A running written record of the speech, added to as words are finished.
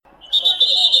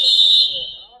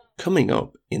Coming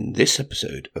up in this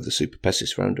episode of the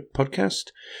Superpesis Roundup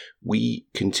podcast, we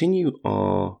continue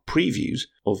our previews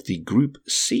of the Group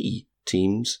C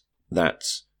teams.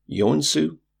 That's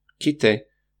Joensuu, Kitee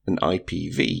and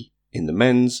IPV in the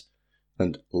men's,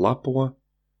 and Lapua,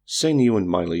 Nestori and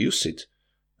Maila Jussit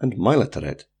and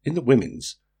Mailattaret in the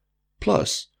women's.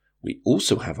 Plus, we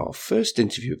also have our first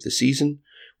interview of the season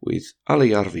with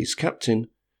Alajärvi's captain,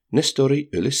 Nestori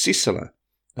Yli-Sissala.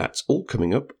 That's all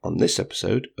coming up on this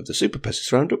episode of the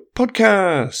Superpesis Roundup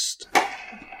podcast.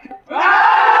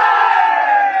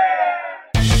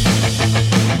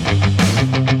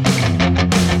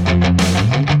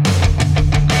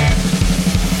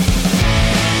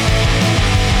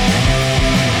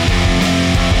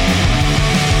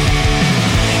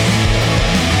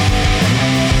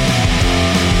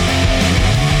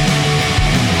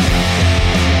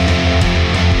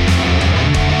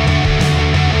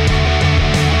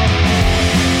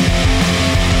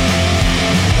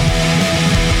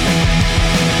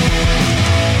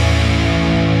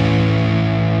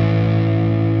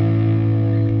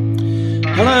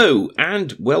 Hello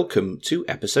and welcome to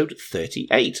episode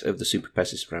 38 of the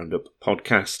Superpesis Roundup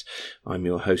podcast. I'm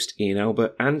your host Ian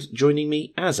Albert, and joining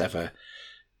me as ever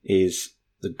is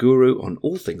the guru on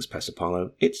all things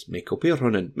Pesapalo. It's Mikko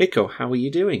Pirhonen. Mikko, how are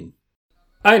you doing?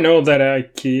 I know that I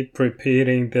keep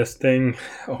repeating this thing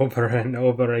over and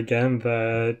over again,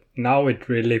 but now it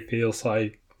really feels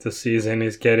like the season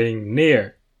is getting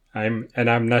near. I'm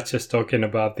not just talking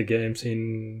about the games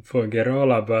in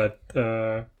Fuengirola, but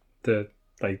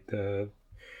the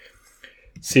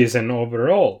season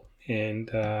overall. And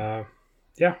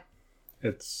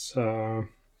it's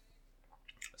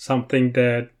something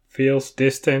that feels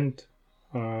distant,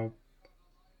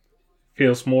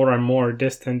 feels more and more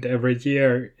distant every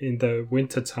year in the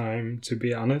winter time, to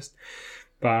be honest.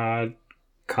 But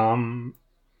come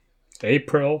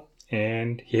April,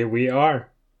 and here we are.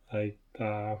 I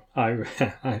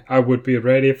would be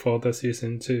ready for the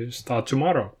season to start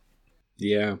tomorrow.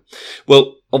 Yeah.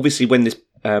 Well, obviously when this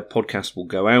podcast will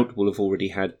go out, we'll have already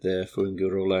had the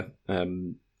Fuengirola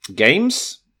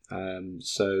games.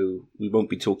 So we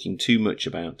won't be talking too much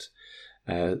about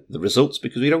the results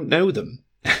because we don't know them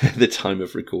at the time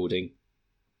of recording.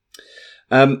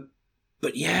 But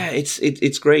yeah,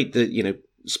 it's great that, you know,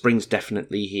 spring's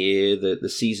definitely here, the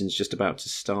season's just about to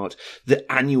start. The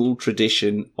annual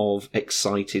tradition of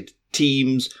excited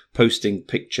teams posting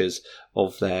pictures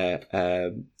of their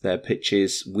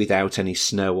pitches without any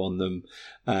snow on them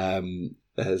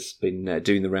has been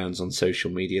doing the rounds on social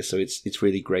media, so it's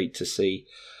really great to see.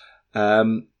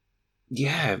 Back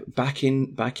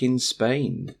in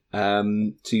Spain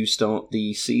to start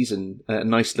the season. A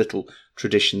nice little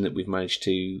tradition that we've managed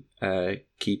to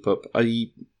keep up. Are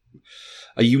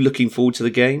you looking forward to the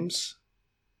games?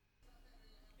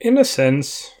 In a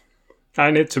sense, I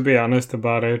need to be honest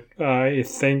about it. I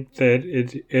think that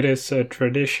it is a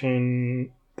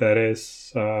tradition that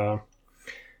is that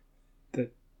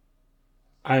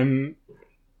I'm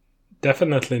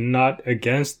definitely not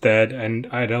against that, and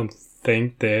I don't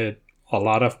think that a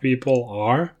lot of people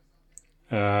are.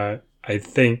 I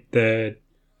think that,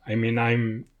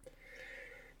 I'm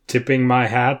tipping my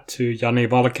hat to Jani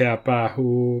Valkeapää,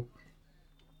 who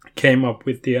came up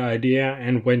with the idea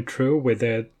and went through with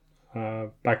it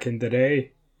back in the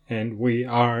day, and we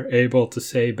are able to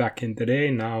say back in the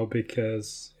day now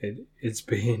because it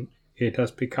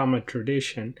has become a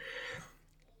tradition.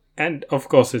 And of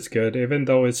course it's good, even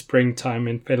though it's springtime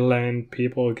in Finland,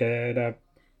 people get a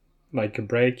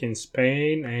break in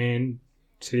Spain and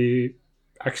see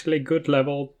actually good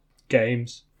level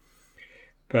games.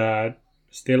 But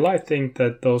still, I think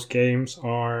that those games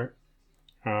are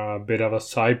a bit of a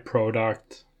side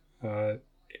product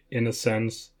in a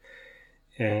sense.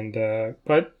 And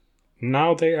but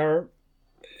now they are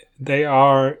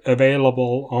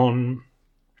available on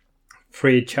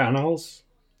free channels.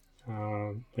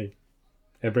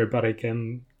 Everybody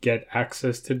can get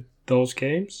access to those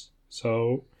games,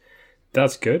 so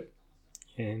that's good.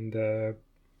 And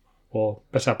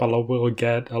Pesapallo will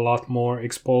get a lot more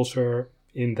exposure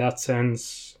in that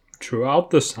sense throughout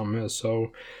the summer.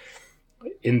 So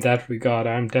in that regard,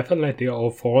 I'm definitely all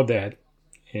for that.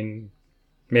 And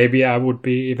maybe I would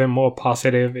be even more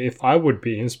positive if I would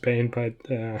be in Spain, but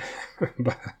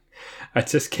but I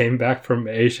just came back from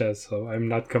Asia, so I'm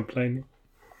not complaining.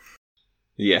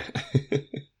 Yeah.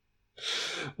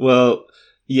 Well,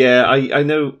 yeah, I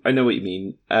know what you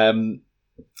mean.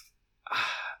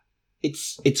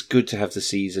 It's good to have the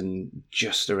season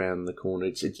just around the corner.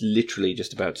 It's literally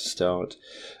just about to start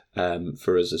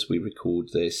for us as we record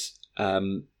this.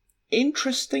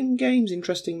 Interesting games,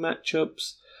 interesting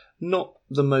matchups. not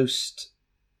the most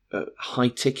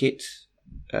high-ticket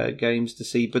games to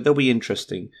see, but they'll be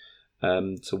interesting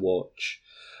to watch.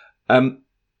 A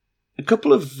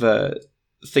couple of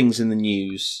things in the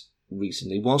news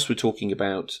recently, whilst we're talking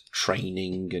about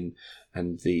training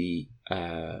and the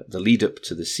lead up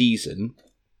to the season,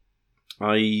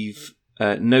 I've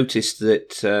noticed that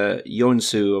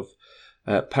Joensuu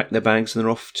have packed their bags and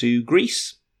they're off to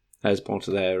Greece as part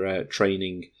of their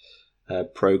training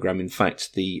program. In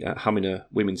fact, the Hamina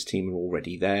women's team are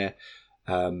already there,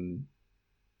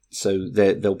 so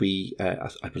they'll be,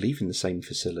 I believe, in the same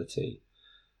facility.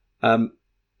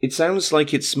 It sounds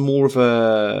like it's more of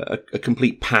a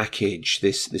complete package.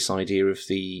 This idea of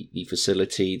the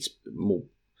facility, it's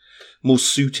more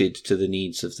suited to the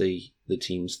needs of the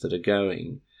teams that are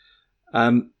going.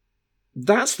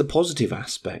 That's the positive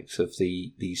aspect of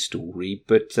the story,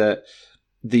 but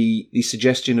the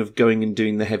suggestion of going and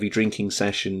doing the heavy drinking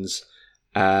sessions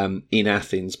in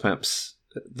Athens, perhaps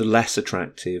the less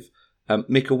attractive.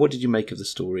 Mikko, what did you make of the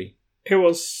story? It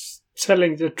was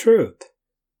telling the truth.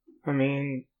 I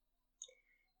mean,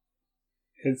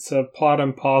 it's a part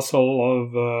and parcel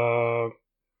of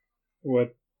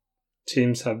what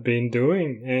teams have been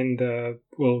doing and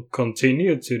will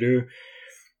continue to do.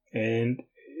 And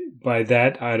by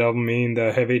that, I don't mean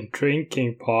the heavy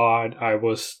drinking part. My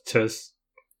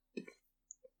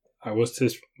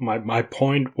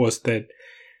point was that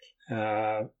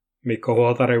Mikko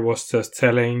Huotari was just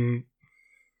telling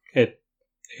it.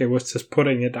 He was just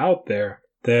putting it out there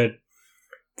that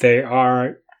they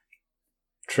are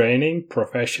training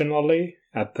professionally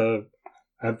at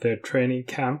their training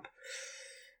camp,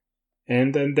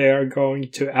 and then they are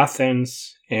going to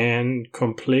Athens and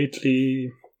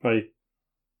completely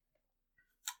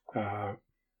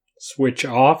switch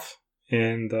off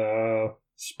and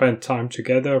spend time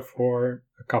together for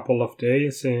a couple of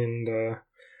days and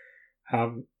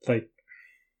have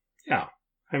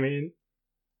I mean,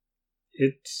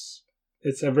 it's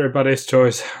everybody's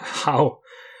choice how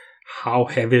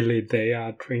heavily they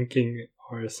are drinking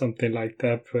or something like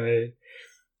that. But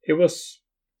it was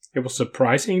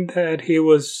surprising that he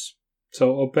was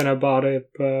so open about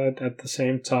it, but at the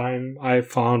same time I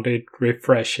found it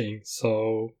refreshing.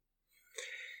 So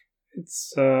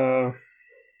it's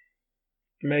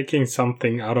making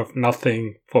something out of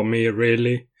nothing for me,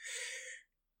 really.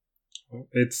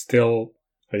 It's still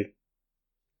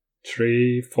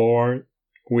 3-4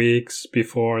 weeks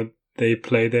before they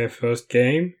play their first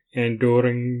game, and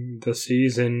during the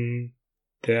season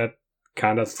that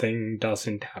kind of thing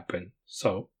doesn't happen.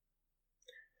 So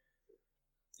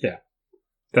yeah,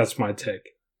 that's my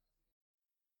take.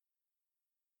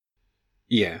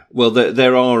 Yeah, well,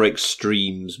 there are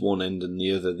extremes, one end and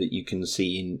the other, that you can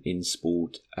see in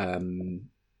sport.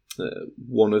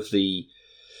 One of the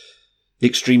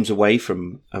extremes away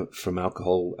from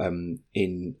alcohol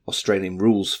in Australian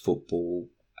rules football,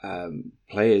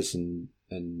 players and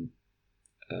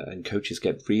coaches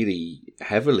get really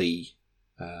heavily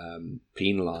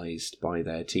penalised by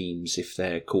their teams if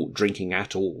they're caught drinking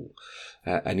at all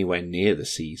anywhere near the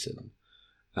season.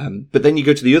 But then you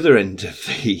go to the other end of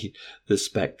the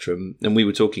spectrum, and we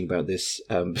were talking about this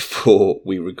before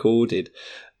we recorded.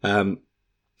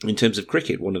 In terms of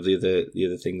cricket, one of the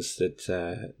other things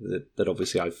that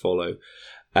obviously I follow,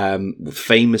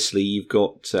 famously, you've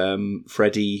got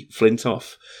Freddie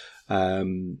Flintoff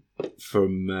from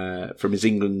his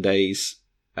England days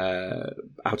out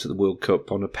at the World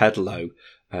Cup on a pedalo,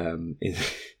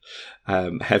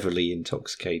 heavily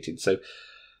intoxicated. So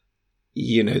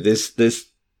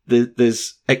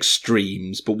there's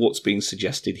extremes, but what's being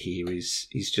suggested here is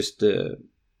just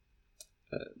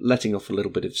letting off a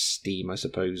little bit of steam, I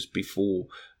suppose, before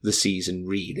the season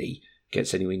really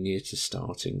gets anywhere near to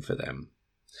starting for them.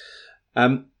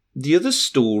 The other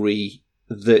story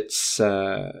that's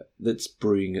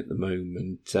brewing at the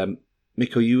moment,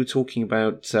 Mikko, you were talking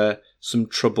about some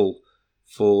trouble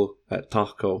for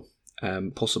Tarko,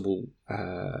 possible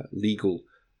legal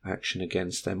action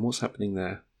against them. What's happening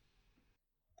there?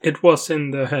 It was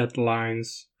in the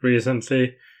headlines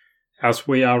recently. As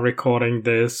we are recording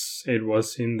this, it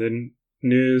was in the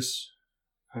news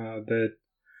that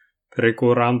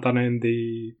Riku Rantanen,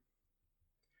 the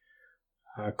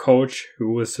coach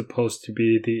who was supposed to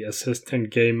be the assistant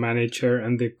game manager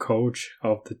and the coach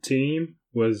of the team,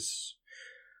 was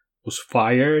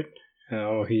fired.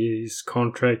 His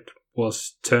contract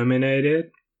was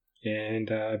terminated,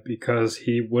 and because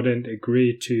he wouldn't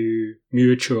agree to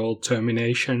mutual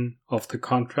termination of the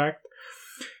contract,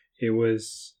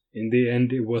 in the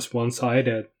end, it was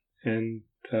one-sided, and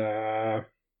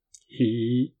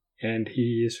he and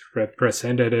his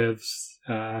representatives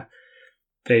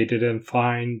they didn't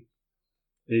find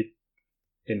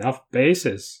enough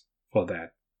basis for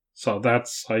that. So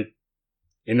that's like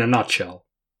in a nutshell.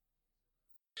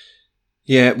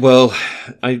 Yeah, well,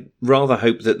 I rather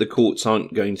hope that the courts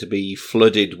aren't going to be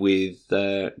flooded with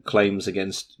claims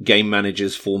against game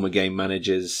managers, former game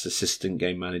managers, assistant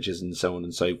game managers, and so on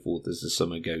and so forth as the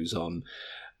summer goes on.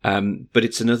 But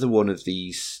it's another one of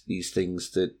these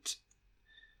things that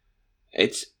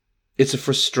it's a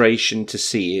frustration to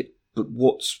see it. But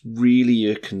what's really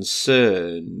a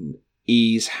concern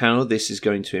is how this is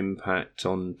going to impact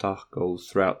on Tahko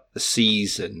throughout the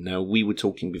season. Now, we were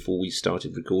talking before we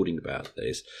started recording about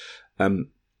this.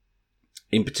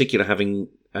 In particular, having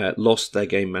lost their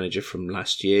game manager from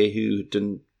last year, who had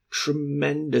done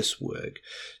tremendous work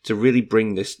to really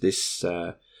bring this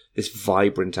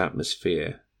vibrant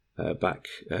atmosphere back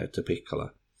to Pihkala.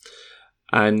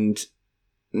 And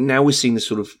now we're seeing this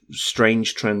sort of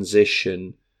strange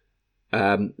transition,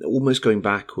 almost going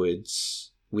backwards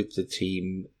with the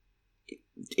team.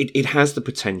 It has the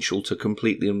potential to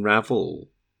completely unravel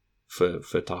for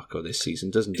Tahko this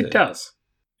season, doesn't it? It does.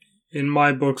 In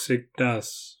my books, it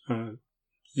does.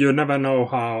 You never know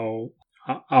how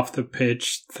off the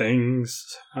pitch things,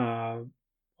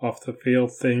 off the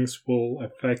field things will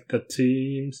affect the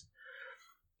teams.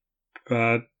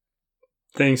 But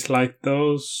things like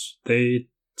those, they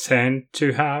tend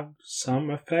to have some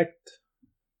effect.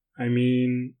 I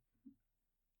mean,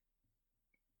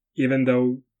 even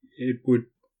though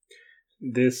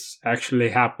this actually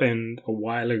happened a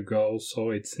while ago, so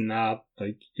it's not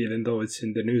like, even though it's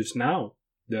in the news now,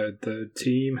 the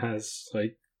team has,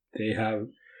 like, they have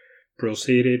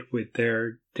proceeded with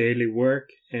their daily work,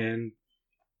 and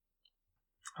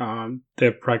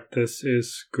their practice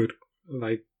is good.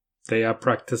 Like, they are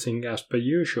practicing as per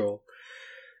usual,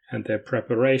 and their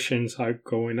preparations are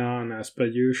going on as per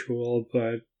usual,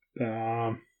 but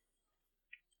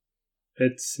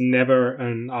it's never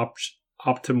an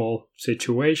optimal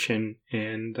situation,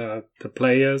 and the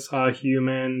players are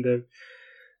human,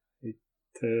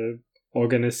 the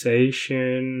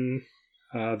organization,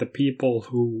 the people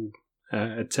who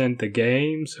attend the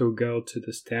games, who go to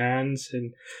the stands,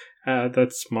 and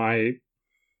that's my...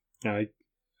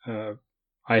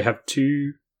 I have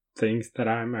two things that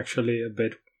I'm actually a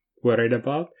bit worried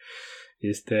about,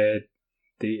 is that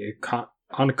the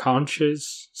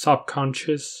unconscious,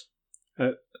 subconscious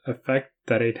effect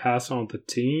that it has on the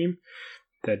team,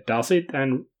 that does it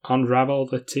and unravel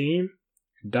the team?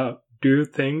 Do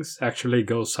things actually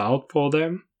go south for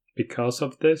them because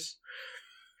of this?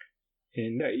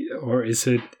 Or is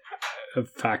it a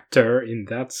factor in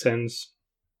that sense?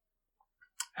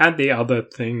 And the other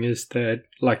thing is that,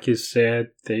 like you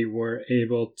said, they were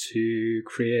able to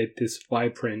create this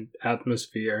vibrant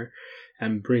atmosphere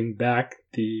and bring back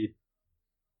the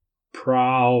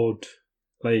proud,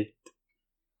 like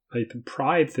the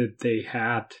pride that they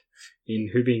had in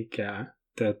Hyvinkää,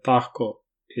 that Tahko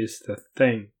is the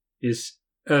thing, is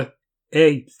a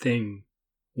thing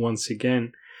once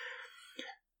again.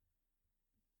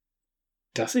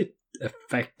 Does it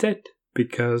affect it?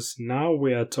 Because now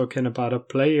we are talking about a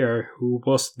player who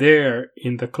was there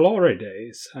in the glory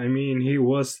days. I mean, he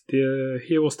was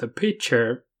the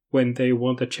pitcher when they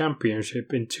won the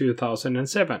championship in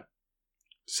 2007.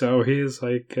 So he's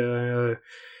like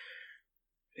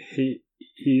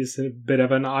he's a bit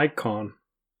of an icon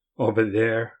over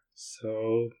there.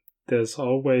 So there's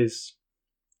always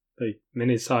like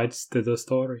many sides to the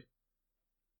story.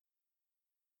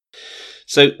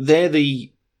 So they're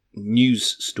the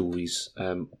news stories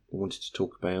I wanted to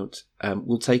talk about.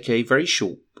 We'll take a very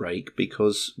short break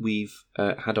because we've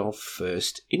had our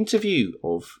first interview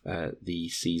of the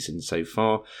season so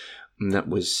far, and that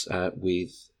was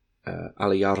with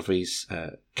Alajärvi's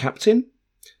captain,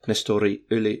 Nestori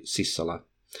Yli-Sissala.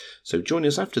 So join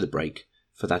us after the break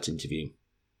for that interview.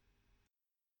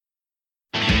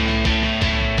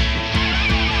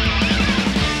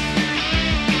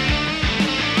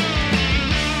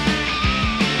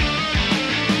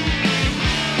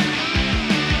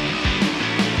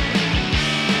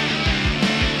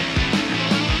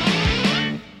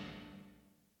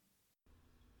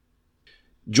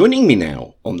 Joining me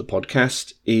now on the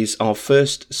podcast is our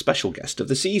first special guest of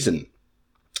the season.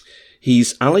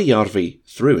 He's Alajärvi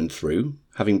through and through,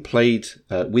 having played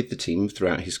with the team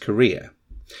throughout his career.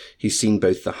 He's seen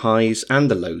both the highs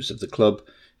and the lows of the club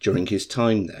during his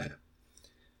time there.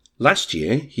 Last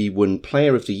year, he won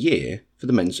Player of the Year for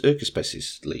the Men's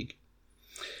Superpesis League,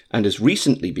 and has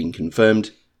recently been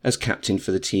confirmed as captain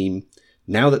for the team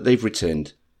now that they've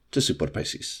returned to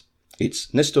Superpesis. It's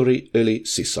Nestori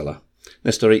Yli-Sissala.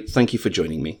 Nestori, thank you for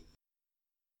joining me.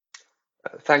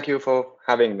 Thank you for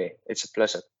having me. It's a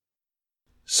pleasure.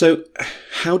 So,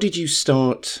 how did you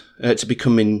start to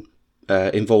become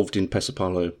involved in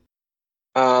Pesapalo?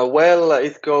 Well,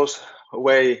 it goes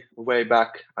way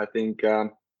back. I think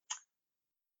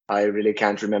I really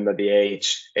can't remember the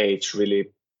age.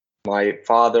 Really, my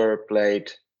father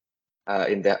played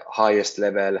in the highest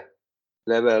level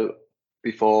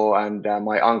before, and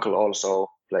my uncle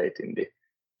also played in the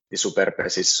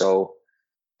Superpesis. So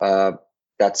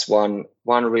that's one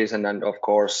reason, and of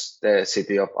course the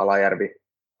city of Alajärvi,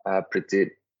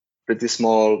 pretty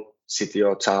small city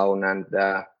or town, and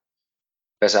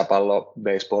Pesapallo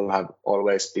baseball have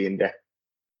always been the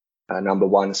number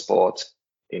one sport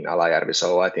in Alajärvi.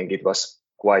 So I think it was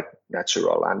quite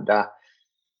natural, and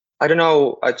I don't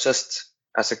know. I just,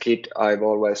 as a kid, I've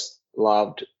always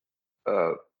loved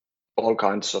all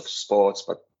kinds of sports,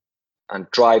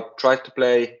 and tried to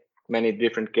play many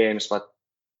different games, but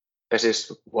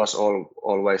Pesis was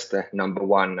always the number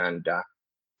one, and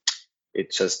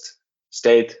it just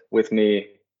stayed with me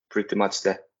pretty much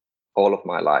the whole of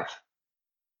my life.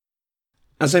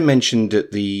 As I mentioned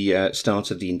at the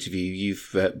start of the interview,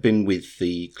 you've been with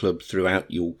the club throughout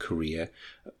your career.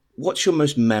 What's your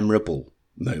most memorable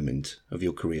moment of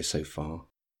your career so far?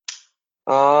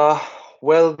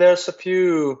 Well, there's a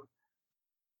few.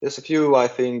 I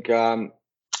think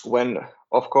when,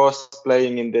 of course,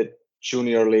 playing in the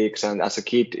junior leagues, and as a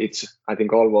kid, it's, I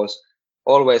think,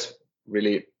 always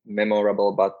really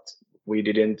memorable. But we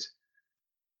didn't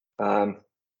have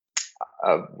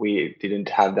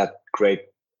that great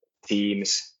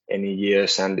teams any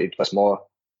years, and it was more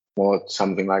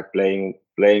something like playing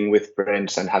with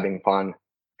friends and having fun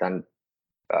than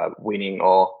winning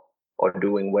or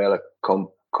doing well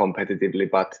competitively.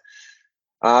 But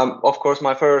of course,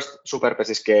 my first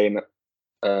Superpesis game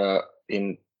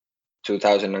in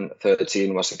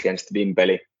 2013 was against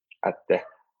Vimpeli at the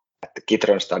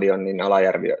Kitee Stadion in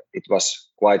Alajärvi. It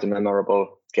was quite a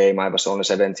memorable game. I was only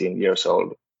 17 years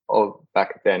old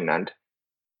back then, and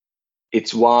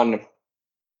it's one.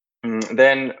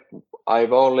 Then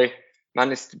I've only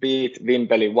managed to beat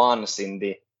Vimpeli once in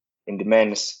the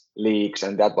men's leagues,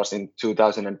 and that was in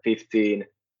 2015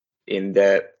 in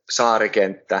the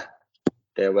Saarikenttä.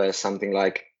 There were something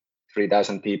like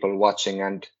 3,000 people watching,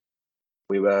 and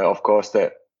we were, of course,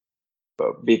 the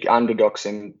big underdogs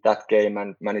in that game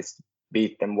and managed to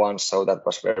beat them once. So that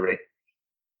was very,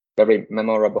 very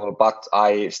memorable. But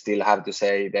I still have to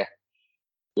say the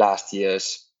last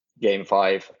year's Game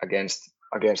 5 against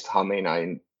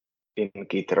Hamina in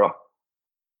Kitee,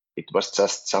 it was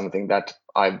just something that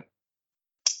I've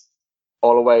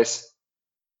always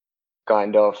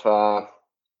kind of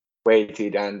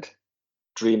waited and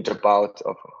dreamed about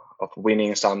of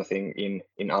winning something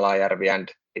in Alajärvi,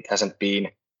 and it hasn't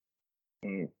been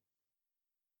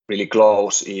really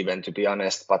close even, to be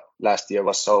honest. But last year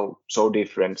was so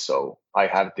different, so I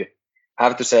have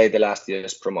to say the last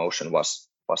year's promotion was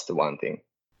the one thing.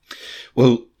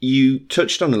 Well, you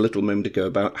touched on a little moment ago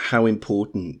about how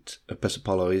important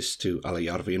Pesapalo is to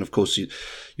Alajärvi, and of course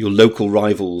your local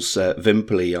rivals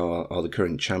Vimpeli are the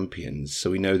current champions,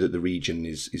 so we know that the region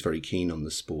is very keen on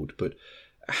the sport. But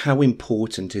how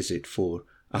important is it for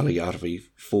Alajärvi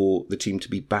for the team to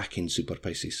be back in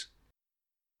Superpesis?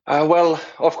 Well,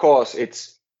 of course,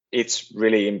 it's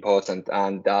really important,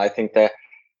 and I think that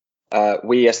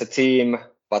we as a team,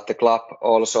 but the club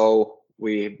also,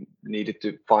 we needed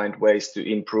to find ways to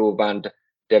improve and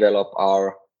develop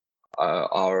our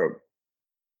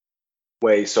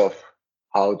ways of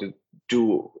how to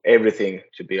do everything.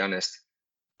 To be honest,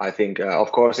 I think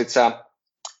of course it's a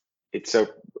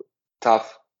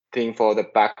tough thing for the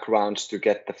backgrounds to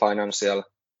get the financials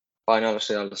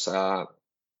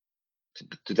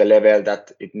to the level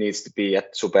that it needs to be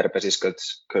at Superpesis,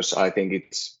 because I think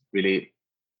it's really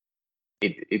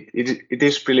it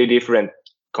is really different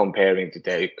comparing to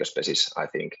the Ykköspesis, I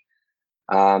think.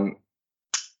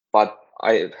 But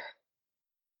I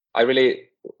really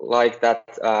like that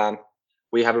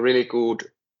we have a really good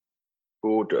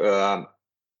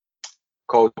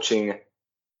coaching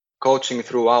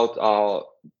throughout our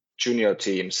junior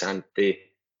teams, and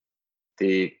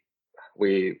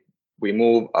we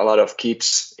move a lot of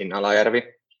kids in Alajärvi,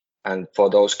 and for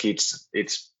those kids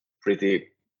it's pretty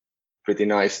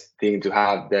nice thing to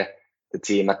have the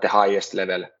team at the highest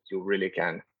level you really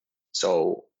can.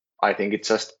 So I think it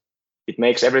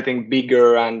makes everything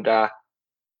bigger and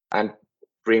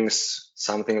brings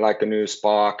something like a new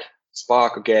spark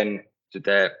again to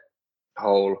the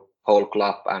whole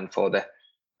club and for the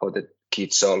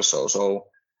kids also. So,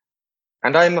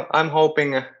 and I'm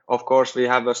hoping, of course, we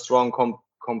have a strong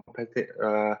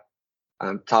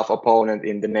tough opponent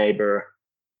in the neighbor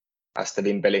as the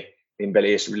Vimpeli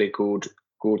is really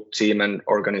good team and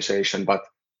organization, but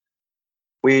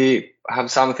we have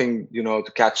something,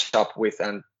 to catch up with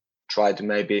and try to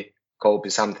maybe copy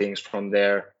some things from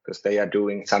there, because they are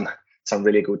doing some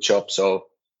really good job. So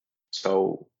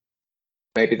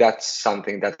maybe that's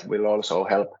something that will also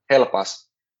help us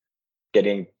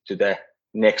getting to the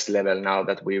next level now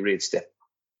that we reach the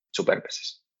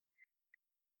Superpesis.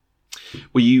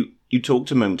 Well, you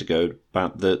talked a moment ago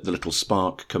about the little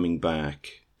spark coming back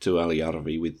to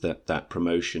Alajärvi with that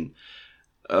promotion.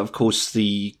 Of course,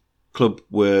 the club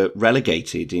were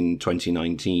relegated in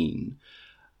 2019.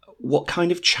 What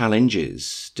kind of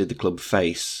challenges did the club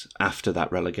face after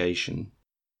that relegation?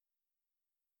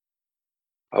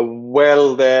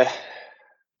 Well, there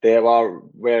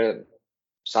were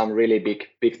some really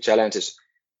big challenges.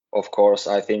 Of course,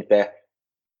 I think the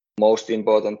most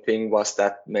important thing was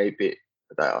that maybe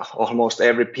almost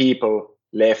every people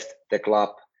left the club,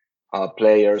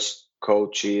 players,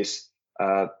 coaches,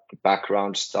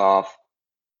 background staff.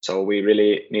 So we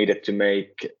really needed to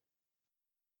make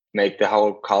the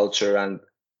whole culture and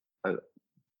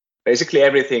basically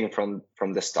everything from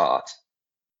the start.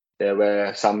 There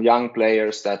were some young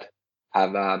players that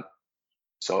have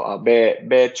so our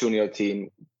B junior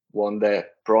team won the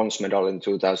bronze medal in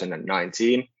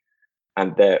 2019,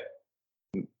 and the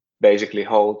basically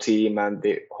whole team and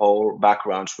the whole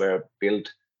backgrounds were built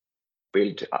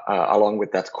along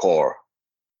with that core.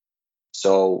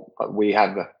 So we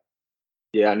have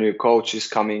new coaches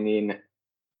coming in,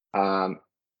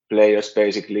 players,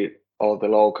 basically all the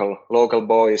local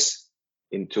boys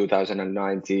in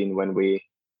 2019 when we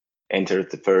entered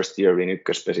the first year in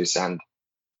Ykköspesis,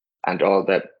 and all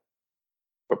the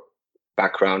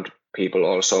background people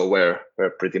also were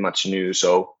pretty much new.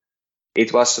 So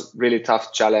it was really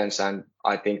tough challenge, and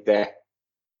I think the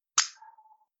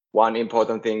one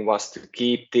important thing was to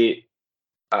keep the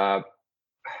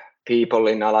people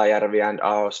in Alajärvi and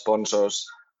our sponsors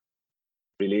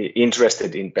really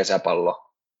interested in pesäpallo,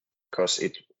 because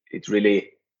it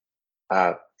really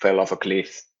fell off a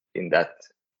cliff in that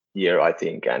year, I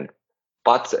think.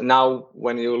 But now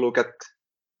when you look at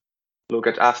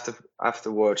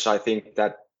afterwards, I think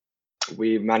that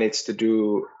we managed to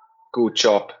do good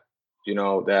job.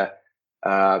 The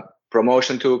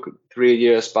promotion took 3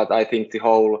 years, but I think the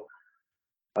whole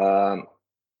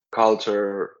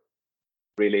culture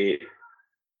really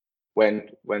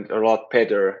went a lot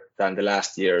better than the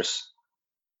last years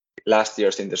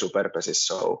in the Superpesis.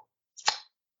 So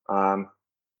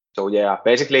yeah,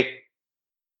 basically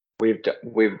we've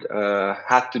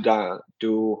had to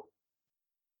do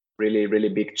really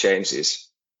big changes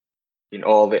in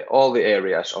all the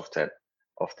areas of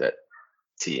the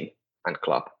team and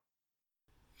club.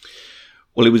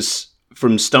 Well, it was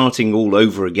from starting all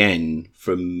over again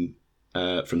from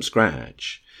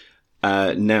scratch,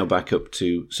 now back up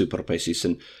to Superpesis,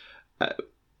 and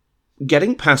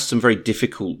getting past some very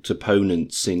difficult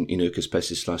opponents in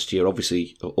Ykköspesis last year.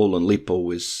 Obviously, Ålon Lippo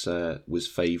was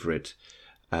favourite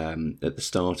at the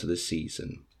start of the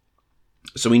season.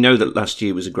 So we know that last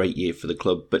year was a great year for the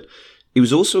club, but it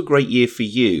was also a great year for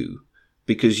you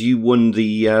because you won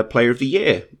the Player of the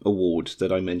Year award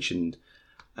that I mentioned.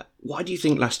 Why do you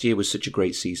think last year was such a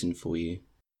great season for you?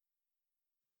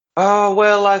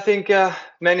 Well, I think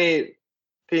many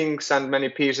things and many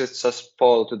pieces just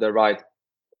fall to the right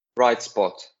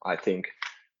spot, I think.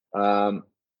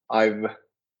 I've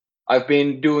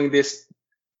been doing this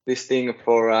thing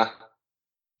for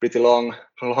pretty long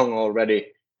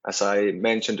already. As I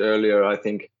mentioned earlier, I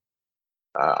think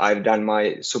I've done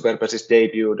my Superpesis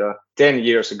debut 10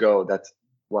 years ago. That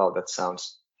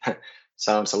sounds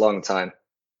sounds a long time.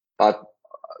 But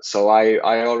so I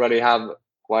already have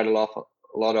quite a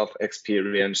lot of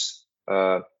experience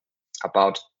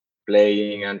about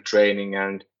playing and training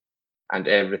and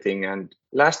everything. And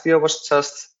last year was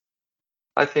just,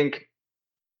 I think,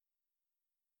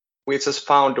 we just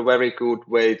found a very good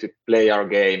way to play our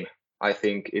game. I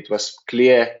think it was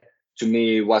clear to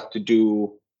me what to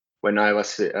do when I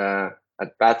was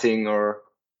at batting or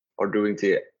doing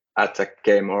the attack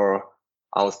game or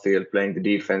outfield playing the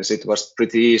defense. It was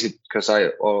pretty easy because I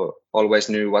always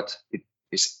knew what it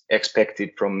is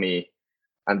expected from me,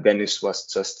 and then it was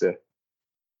just to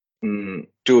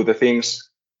do the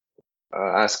things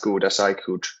as good as I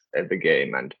could every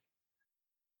game.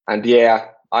 And yeah,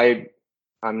 I'm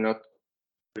not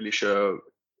really sure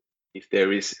if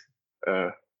there is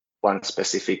one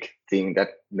specific thing that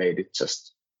made it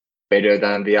just better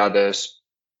than the others.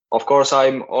 Of course,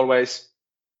 I'm always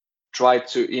try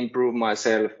to improve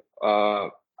myself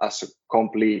as a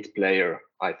complete player.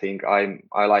 I think I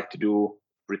like to do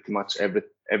pretty much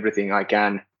everything I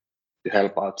can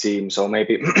help our team. So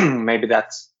maybe maybe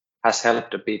that has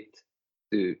helped a bit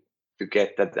to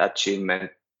get that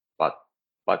achievement.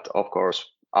 But of course,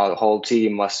 our whole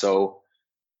team was so,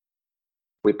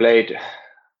 we played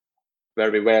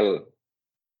very well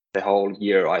the whole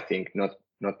year. I think not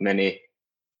many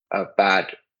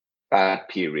bad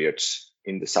periods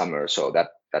in the summer. So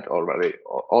that already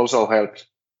also helped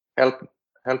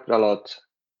a lot.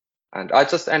 And I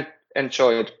just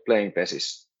enjoyed playing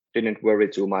Pesis. Didn't worry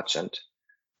too much and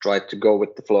tried to go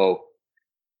with the flow.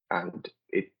 And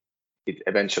it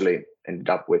eventually ended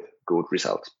up with good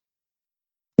results.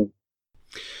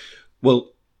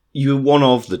 Well, you were one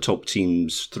of the top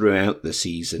teams throughout the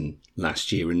season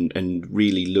last year and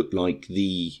really looked like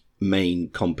the main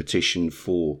competition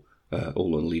for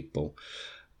Oulun Lippo.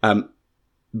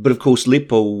 But of course,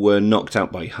 Lippo were knocked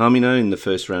out by Hamina in the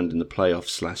first round in the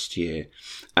playoffs last year.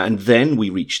 And then we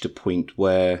reached a point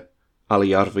where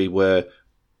Alajärvi were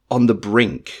on the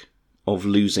brink of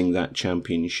losing that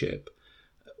championship.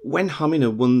 When Hamina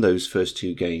won those first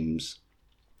two games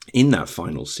in that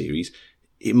final series,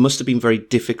 it must have been very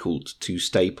difficult to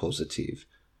stay positive.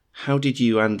 How did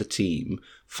you and the team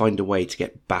find a way to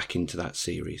get back into that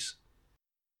series?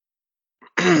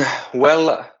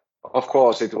 Well, of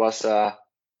course, it was a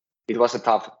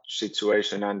tough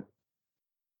situation, and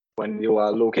when you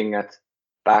are looking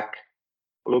back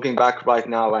right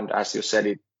now, and as you said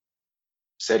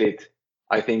it,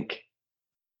 I think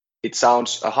it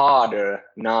sounds harder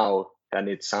now than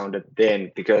it sounded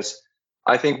then, because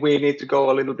I think we need to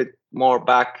go a little bit more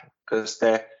back, because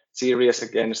the series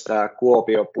against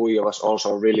Kuopio Puijo was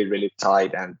also really, really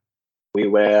tight, and we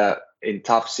were in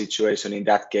tough situation in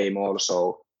that game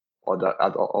also, or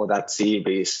that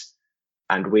series,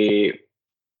 and we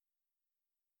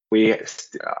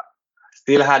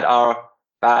still had our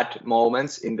bad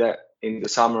moments in the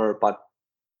summer, but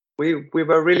we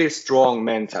were really strong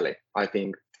mentally, I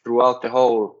think, throughout the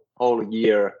whole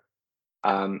year.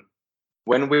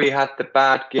 When we had the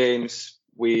bad games,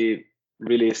 we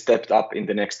really stepped up in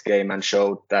the next game and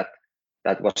showed that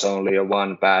was only a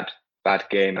one bad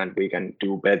game and we can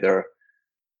do better.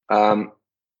 In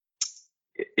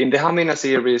the Hamina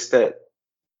series, there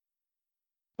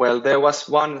was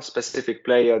one specific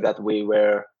player that we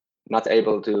were not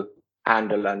able to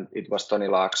handle, and it was Toni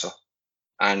Laakso.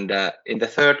 And in the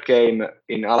third game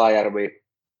in Alajärvi,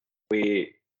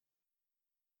 we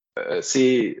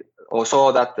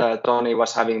saw that Toni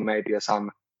was having maybe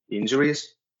some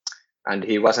injuries, and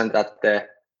he wasn't at the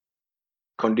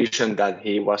condition that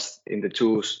he was in the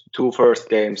two first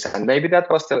games, and maybe that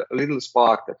was the little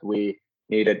spark that we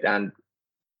needed, and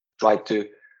tried to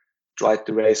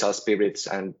raise our spirits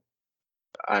and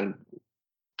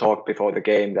talk before the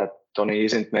game that Toni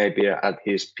isn't maybe at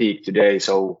his peak today,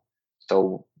 so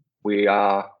we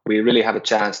really have a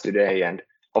chance today. And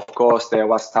of course there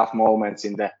was tough moments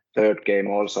in the third game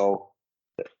also,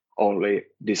 only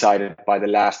decided by the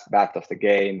last bat of the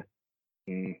game.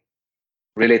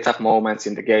 Really tough moments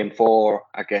in the game 4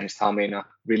 against Hamina,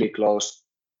 really close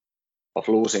of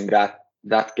losing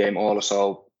that game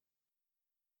also.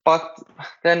 But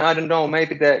then I don't know,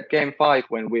 maybe the game 5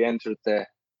 when we entered the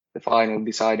final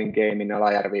deciding game in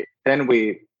Alajärvi, then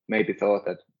we maybe thought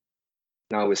that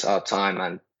now is our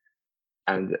time,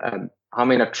 and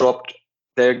Hamina dropped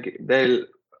their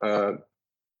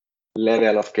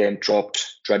level of game,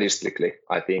 dropped drastically,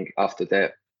 I think, after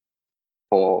the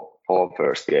four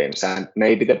first games. And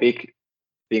maybe the big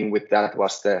thing with that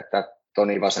was that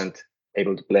Toni wasn't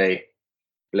able to play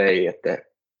at the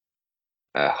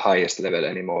highest level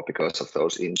anymore because of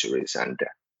those injuries, and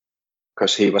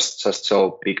because he was just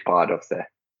so big part of the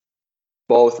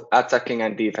both attacking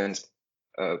and defense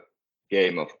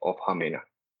game of Hamina.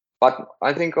 But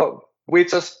I think we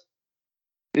just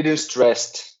didn't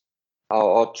stress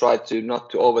or try to not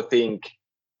to overthink.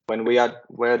 When we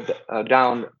were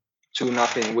down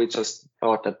 2-0, we just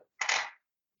thought that,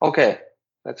 okay,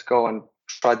 let's go and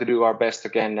try to do our best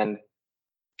again and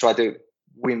try to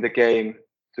win the game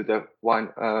to the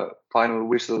final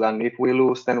whistle. And if we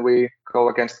lose, then we go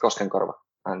against Koskenkorva,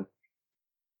 and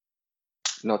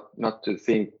not to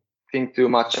think too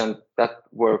much, and that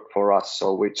worked for us.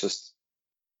 So we just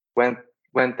went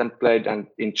and played and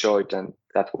enjoyed, and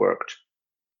that worked.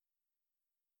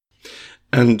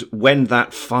 And when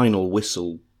that final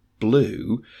whistle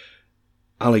blew,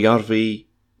 Alajärvi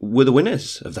were the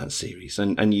winners of that series,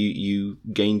 and you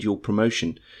gained your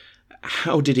promotion.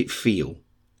 How did it feel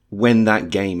when that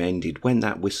game ended, when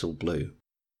that whistle blew?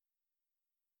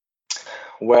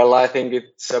 Well, I think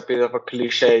it's a bit of a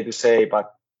cliche to say,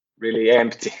 but really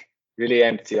empty.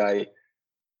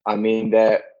 I mean,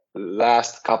 the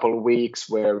last couple of weeks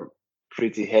were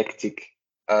pretty hectic.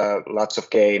 Lots of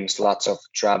games, lots of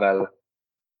travel,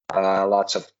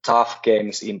 lots of tough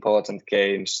games, important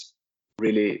games.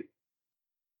 Really,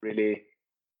 really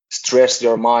stress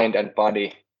your mind and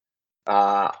body.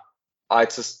 I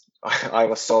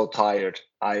was so tired.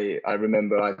 I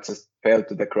remember I just fell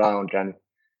to the ground, and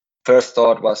first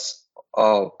thought was,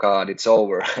 oh God, it's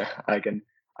over. I can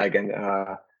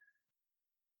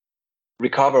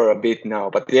recover a bit now.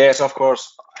 But yes, of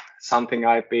course, something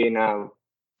I've been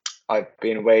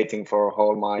waiting for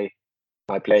whole my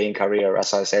playing career.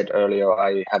 As I said earlier,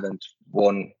 I haven't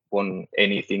won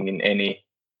anything in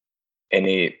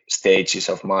any stages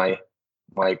of my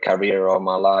career or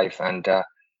my life, and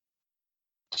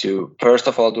to first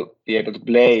of all to be able to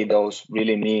play those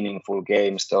really meaningful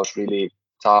games, those really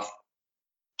tough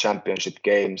championship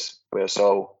games were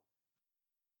so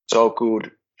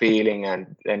good feeling,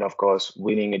 and then of course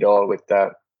winning it all with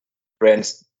the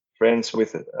friends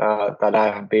with that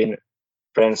I have been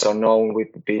friends or known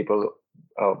with the people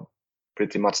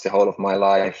pretty much the whole of my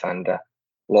life, and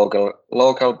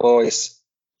local boys,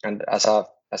 and as a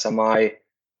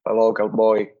local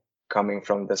boy coming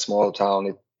from the small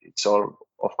town, it's all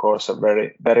of course a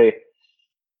very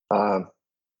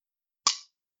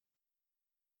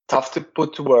tough to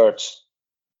put to words.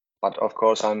 But of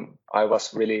course I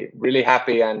was really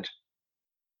happy, and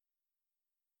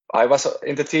I was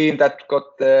in the team that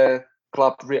got the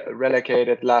club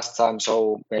relegated last time,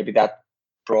 so maybe that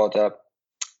brought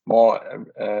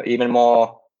even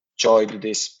more joy to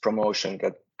this promotion,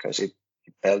 because it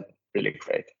felt really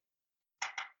great.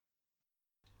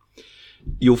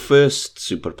 Your first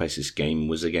Superpesis game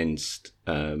was against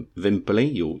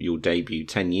Vimpeli, your debut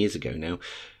 10 years ago now.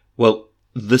 Well,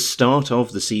 the start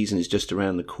of the season is just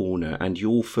around the corner, and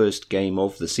your first game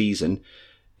of the season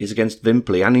is against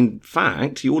Vimpeli. And in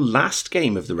fact, your last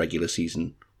game of the regular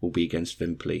season will be against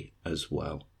Vimpeli as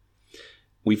well.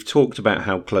 We've talked about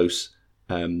how close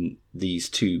these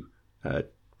two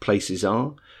places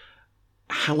are.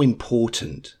 How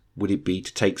important would it be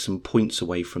to take some points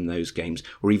away from those games,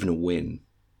 or even a win?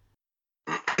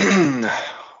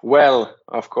 Well,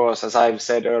 of course, as I've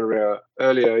said earlier,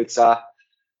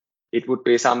 it would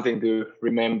be something to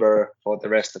remember for the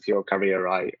rest of your career,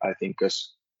 I think,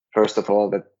 because first of all,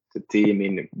 the team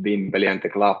in Vimpeli and the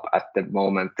club at the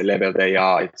moment, the level they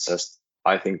are, it's just,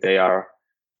 I think they are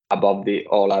above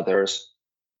all others.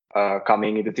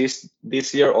 Coming into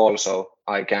this year also,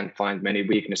 I can't find many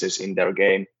weaknesses in their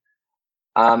game.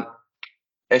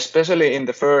 Especially in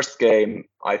the first game,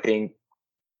 I think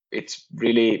it's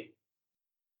really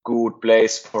good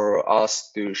place for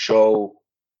us to show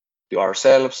to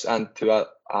ourselves and to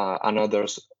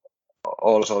others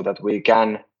also that we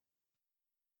can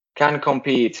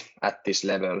compete at this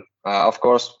level. Of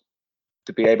course,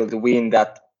 to be able to win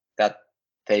that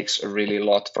takes a really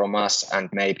lot from us, and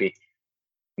maybe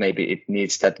it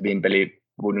needs that Vimpeli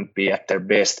wouldn't be at their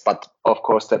best. But of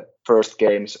course, the first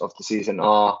games of the season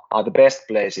are the best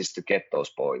places to get those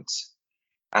points,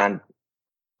 and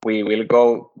we will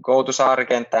go to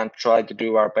Saarikenttä and try to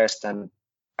do our best,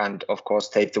 and of course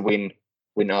take the win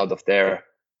out of there.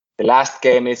 The last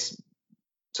game is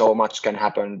so much can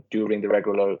happen during the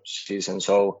regular season,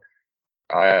 so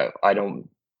I don't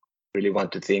really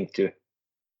want to think to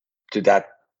that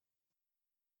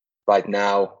right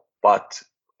now. But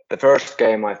the first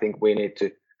game, I think we need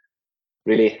to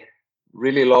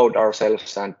really load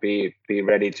ourselves and be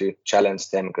ready to challenge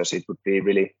them, because it would be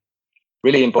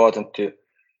really important to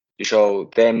show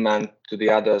them and to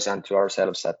the others and to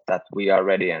ourselves that we are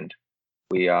ready, and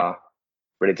we are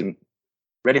ready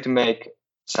to make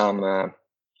some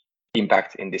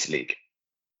impact in this league.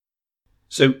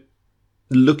 So,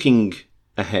 looking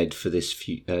ahead for this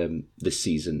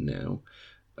season now,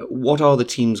 what are the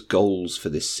team's goals for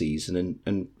this season,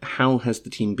 and how has the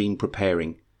team been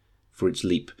preparing for its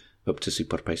leap up to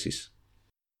Superpesis?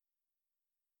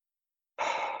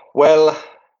 Well,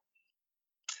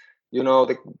 you know,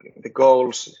 the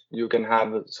goals, you can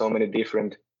have so many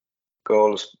different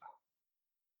goals.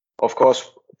 Of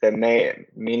course, the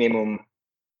minimum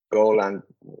goal and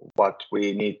what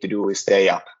we need to do is stay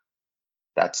up.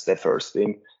 That's the first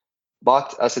thing.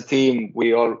 But as a team,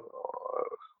 we all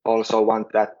also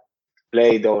want that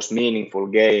play those meaningful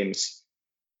games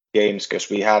because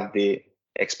we have the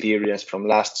experience from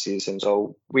last season.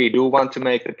 So we do want to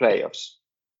make the playoffs.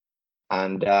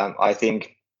 And I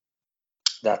think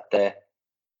that the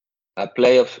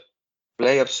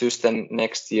playoff system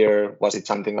next year, was it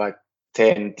something like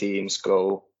 10 teams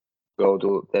go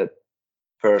to the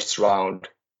first round?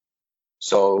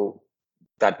 So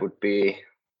that would be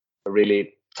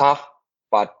really tough,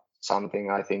 but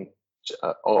something I think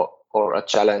or a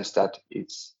challenge that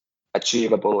it's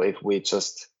achievable if we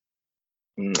just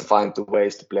find the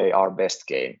ways to play our best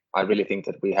game. I really think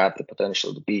that we have the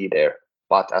potential to be there.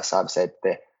 But as I've said,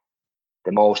 the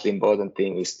most important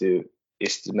thing is to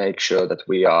make sure that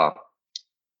we are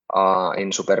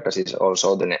in Superpesis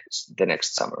also the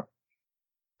next summer.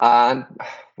 And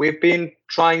we've been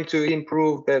trying to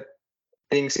improve the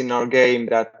things in our game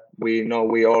that we know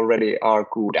we already are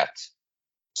good at.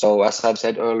 So as I've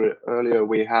said earlier,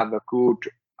 we have a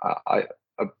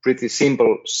pretty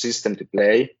simple system to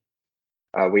play.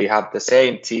 We have the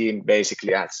same team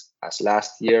basically as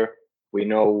last year. We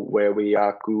know where we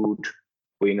are good.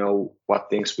 We know what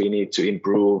things we need to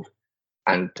improve,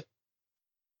 and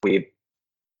we've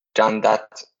done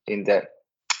that in the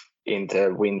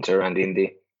winter and in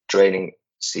the training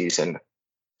season.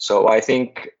 So I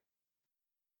think,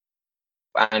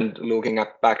 and looking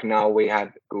back now, we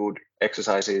had good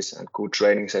exercises and good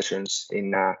training sessions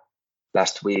in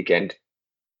last weekend,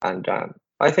 and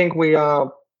I think we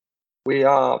are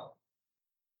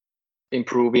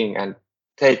improving and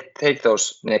take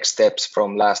those next steps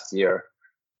from last year.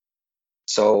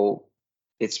 So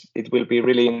it will be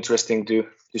really interesting to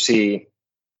see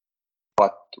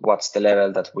what's the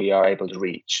level that we are able to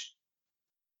reach.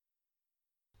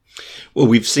 Well,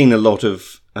 we've seen a lot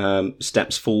of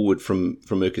steps forward from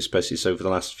Superpesis over the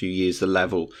last few years. The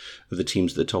level of the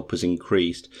teams at the top has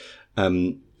increased.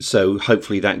 So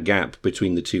hopefully that gap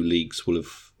between the two leagues will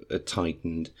have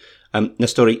tightened.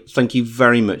 Nestori, thank you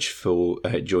very much for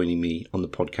joining me on the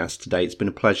podcast today. It's been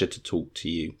a pleasure to talk to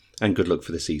you, and good luck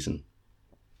for the season.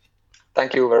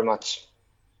 Thank you very much.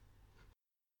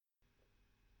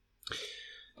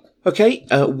 Okay,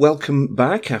 welcome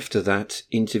back after that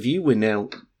interview. We're now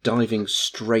diving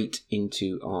straight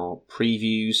into our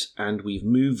previews, and we've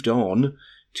moved on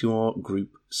to our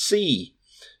Group C.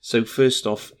 So first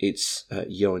off, it's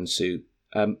Joensuu.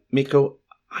 Mikko,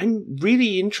 I'm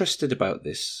really interested about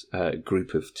this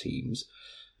group of teams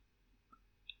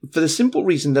for the simple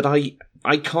reason that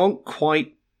I can't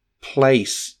quite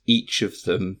place each of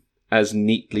them as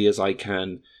neatly as I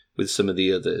can with some of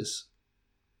the others.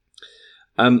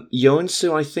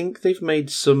 Joensuu, I think they've made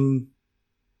some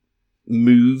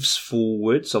moves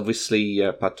forwards. Obviously,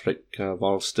 Patrick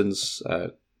Wallsten's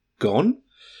gone.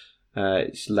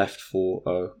 It's left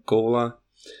for Gola.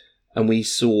 And we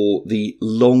saw the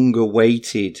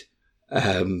long-awaited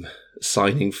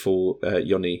signing for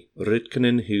Joni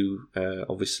Rötkönen, who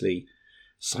obviously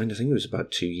signed, I think it was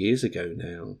about 2 years ago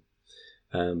now.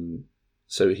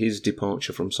 So his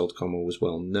departure from Sotkamo was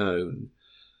well known.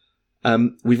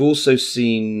 We've also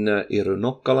seen Iiro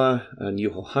Nokkala and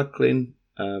Juho Haklin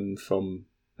from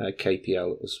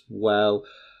KPL as well.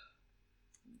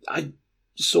 I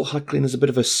saw Haklin as a bit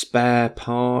of a spare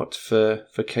part for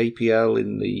KPL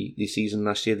in the season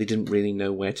last year. They didn't really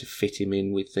know where to fit him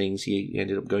in with things. He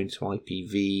ended up going to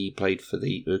IPV, played for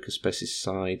the Superpesis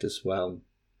side as well.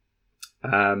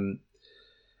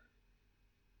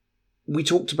 We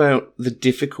talked about the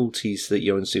difficulties that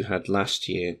Joensuu had last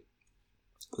year.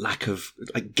 Lack of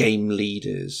game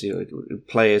leaders,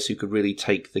 players who could really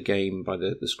take the game by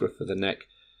the scruff of the neck.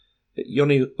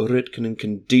 Joni Rötkönen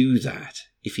can do that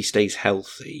if he stays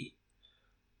healthy.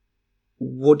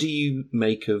 What do you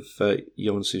make of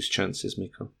Joensuu's chances,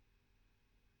 Mikko?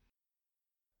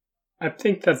 I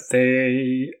think that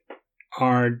they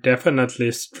are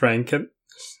definitely stronger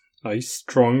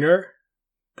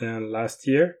than last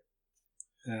year.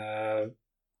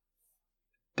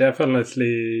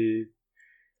 Definitely,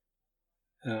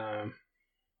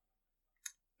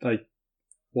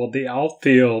 the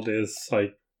outfield is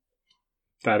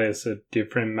that is a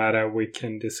different matter. We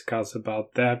can discuss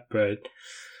about that, but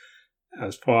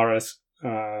as far as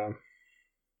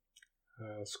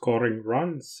scoring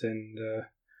runs and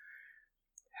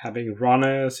having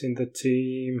runners in the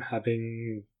team,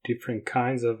 having different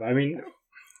kinds of,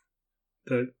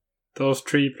 those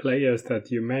three players that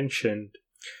you mentioned,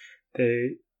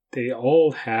 they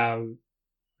all have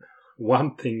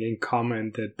one thing in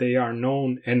common, that they are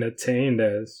known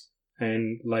entertainers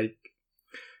and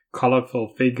colorful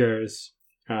figures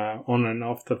on and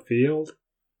off the field.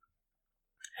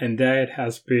 And that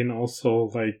has been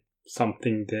also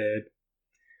something that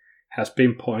has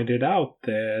been pointed out,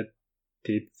 that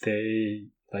did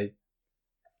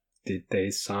they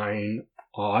sign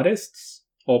artists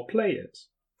or players?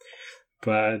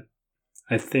 But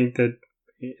I think that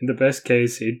in the best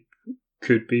case it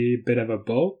could be a bit of a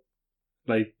both,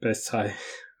 best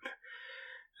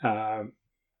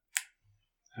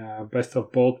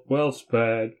of both worlds,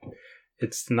 but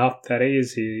it's not that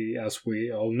easy, as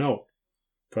we all know.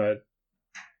 But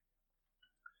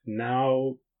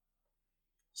now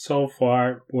so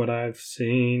far, what I've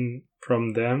seen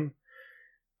from them,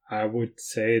 I would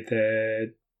say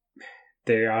that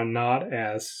they are not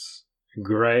as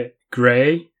gray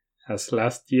as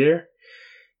last year.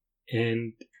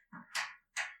 And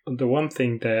the one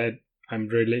thing that I'm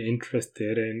really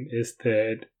interested in is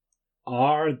that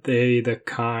are they the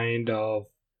kind of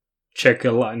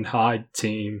Jekyll and Hyde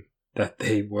team that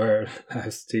they were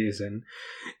last season?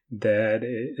 That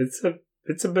it's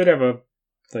a bit of a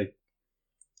like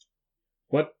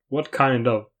what kind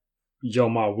of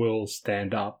Joma will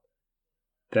stand up?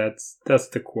 That's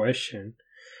the question.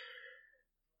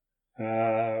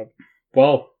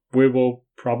 Well, we will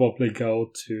probably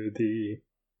go to the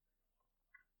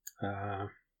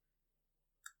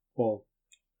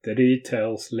the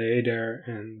details later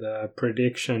and the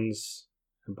predictions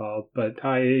about, but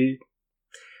I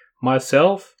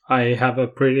have a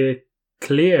pretty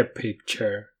clear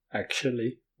picture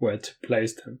actually where to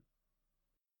place them.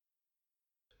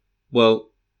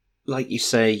 Well, like you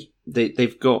say,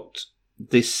 they've got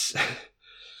this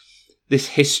this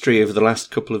history over the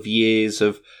last couple of years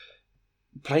of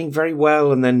playing very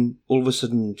well and then all of a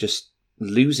sudden just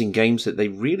losing games that they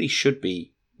really should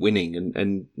be winning,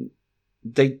 and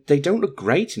they don't look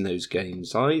great in those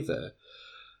games either.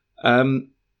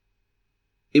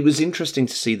 It was interesting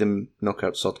to see them knock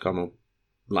out Sotkamo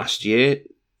last year.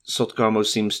 Sotkamo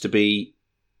seems to be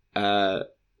a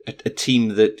team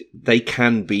that they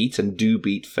can beat and do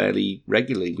beat fairly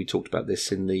regularly. We talked about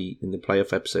this in the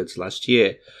playoff episodes last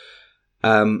year.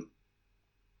 For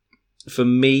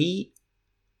me,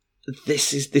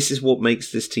 this is what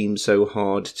makes this team so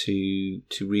hard to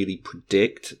really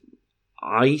predict.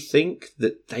 I think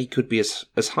that they could be as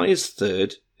high as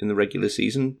third in the regular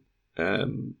season,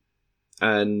 and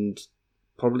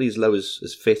probably as low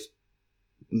as fifth,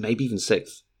 maybe even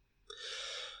sixth.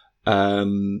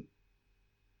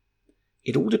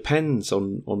 It all depends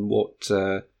on what's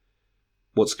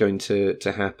going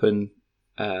to happen.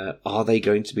 Are they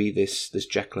going to be this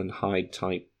Jekyll and Hyde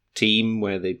type team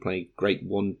where they play great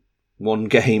one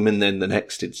game and then the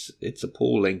next it's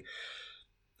appalling?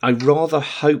 I rather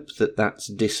hope that that's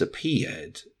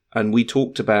disappeared. And we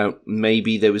talked about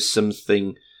maybe there was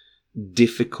something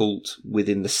difficult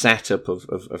within the setup of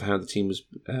how the team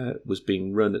was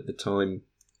being run at the time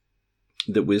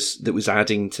that was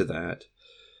adding to that.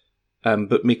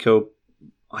 But Mikko,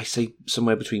 I say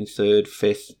somewhere between third,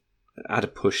 fifth, at a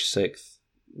push sixth.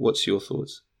 What's your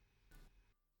thoughts?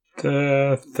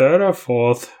 The third or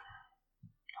fourth,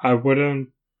 I wouldn't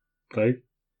like.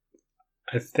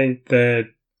 I think that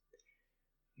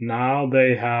now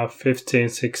they have 15,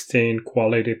 16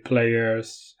 quality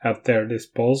players at their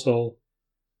disposal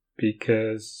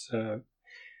because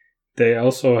they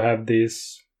also have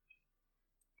these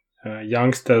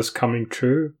youngsters coming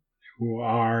through who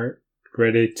are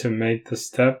ready to make the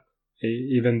step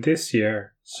even this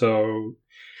year. So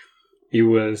it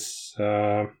was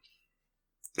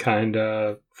kind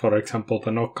of, for example, the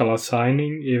Nokkala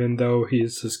signing, even though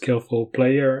he's a skillful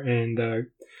player and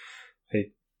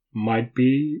it might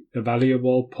be a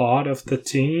valuable part of the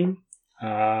team.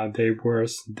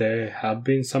 There have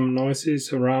been some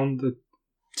noises around the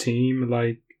team,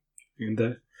 like in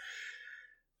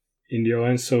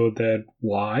Joensuu, that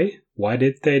why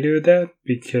did they do that?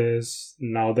 Because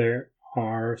now there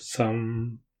are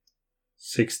some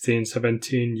 16,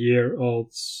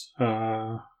 17-year-olds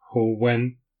who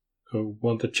won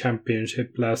the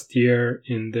championship last year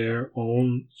in their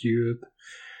own youth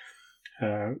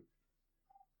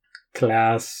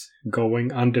class,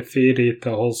 going undefeated the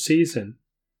whole season.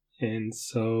 And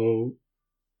so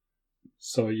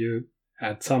you,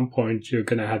 at some point, you're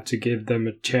gonna have to give them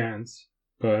a chance.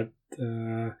 But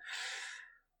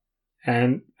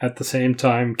and at the same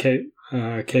time,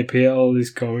 KPL is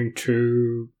going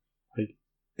through, like,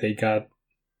 they got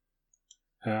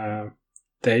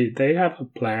they have a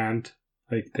plan.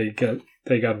 Like they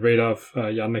got rid of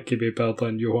Janne Kivipelto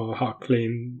and Juha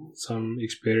Haklin, some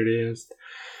experienced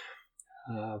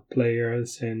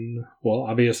players, and well,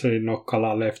 obviously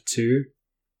Nokkala left too.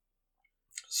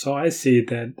 So I see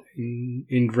that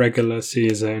in regular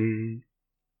season,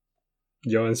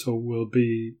 Joensuu will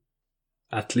be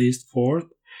at least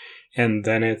fourth, and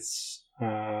then it's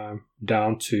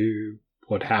down to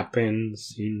what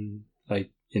happens in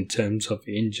terms of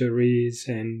injuries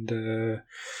and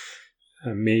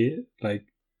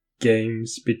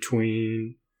games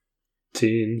between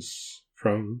teams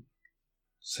from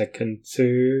second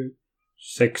to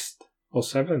sixth or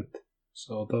seventh.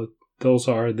 So those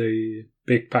are the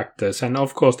big factors, and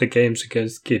of course the games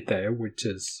against Kitee, which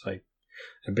is like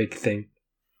a big thing.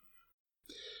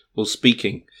 Well,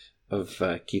 speaking of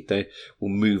Kitee,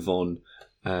 we'll move on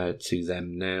to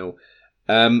them now.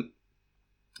 I've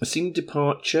seen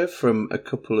departure from a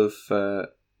couple of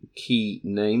key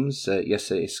names.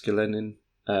 Jesse Iskeleinen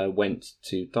went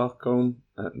to Tarkon,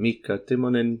 Mika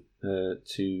Timonen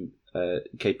to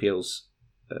KPL's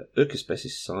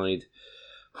Superpesis side.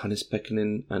 Hannes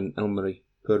Pekkanen and Elmari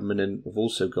Purmanen have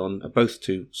also gone, both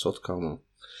to Sotkamo.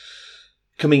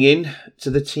 Coming in to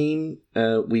the team,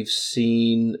 we've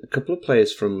seen a couple of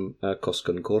players from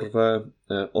Kosken Korva,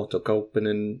 Otto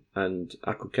Kaupinen and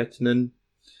Aku Kettinen.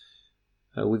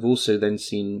 We've also then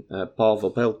seen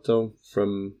Paavo Pelto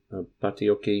from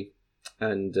Patioki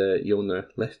and Joona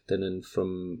Lehtinen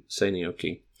from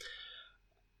Seinäjoki.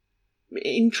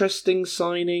 Interesting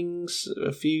signings,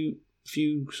 a few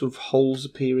sort of holes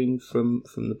appearing from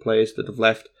the players that have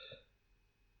left.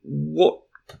 What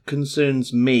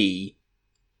concerns me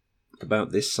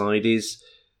about this side is,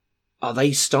 are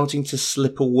they starting to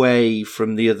slip away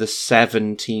from the other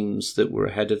 7 teams that were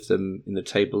ahead of them in the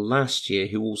table last year,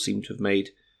 who all seem to have made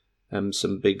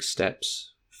some big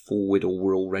steps forward or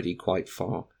were already quite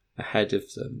far ahead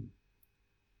of them?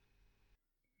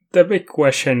 The big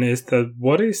question is that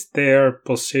what is their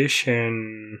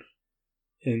position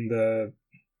in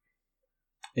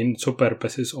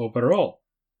Superpesis overall?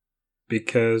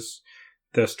 Because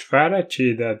the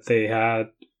strategy that they had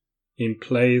in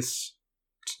place,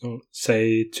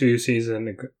 say 2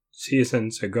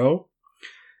 seasons ago,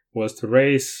 was to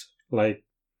raise like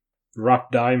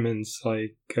rough diamonds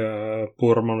like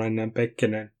Purmonen and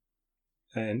Pekkanen,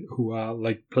 and who are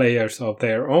like players of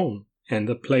their own and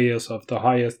the players of the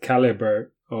highest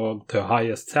caliber or the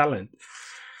highest talent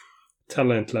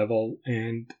level,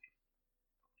 and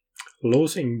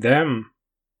losing them,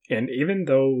 and even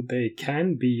though they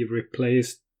can be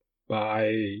replaced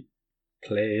by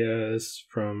players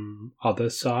from other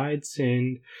sides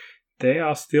and they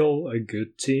are still a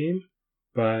good team,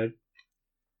 but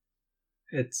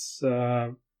it's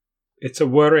a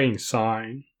worrying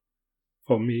sign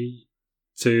for me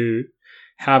to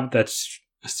have that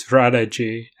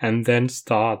strategy and then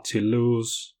start to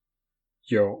lose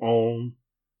your own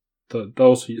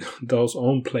those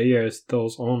own players,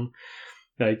 those own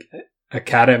like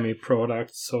academy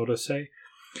products, so to say.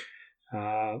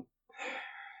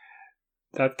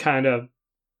 That kind of,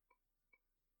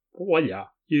 well, yeah,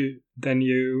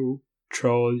 you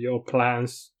throw your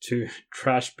plans to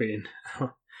trash bin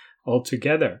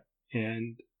altogether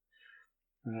and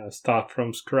start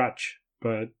from scratch.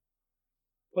 But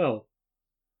well,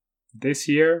 this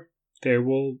year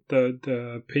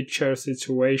the pitcher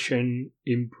situation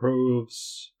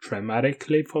improves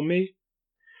dramatically for me,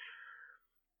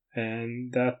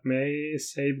 and that may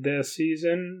save their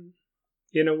season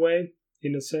in a way,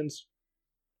 in a sense.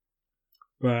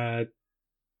 But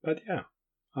yeah,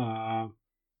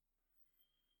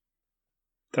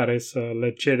 that is a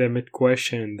legitimate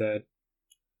question. That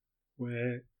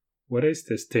what is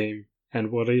this team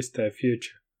and what is their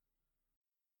future?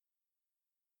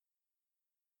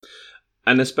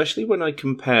 And especially when I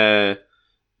compare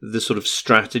the sort of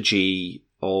strategy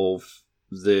of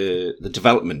the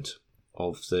development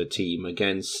of the team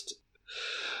against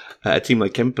a team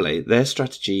like Kempele, their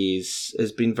strategy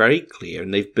has been very clear,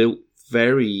 and they've built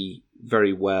very,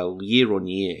 very well year on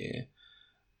year.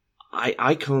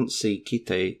 I can't see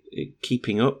Kitee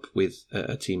keeping up with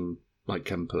a team like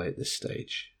Kempele at this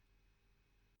stage.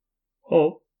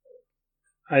 Well,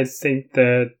 I think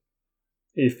that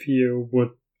if you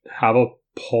would have a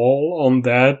poll on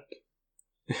that,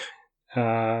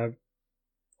 over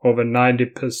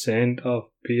 90% of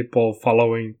people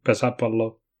following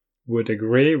Pesäpallo would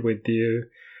agree with you,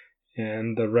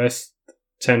 and the rest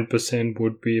 10%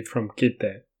 would be from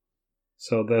Kitee.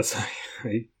 So that's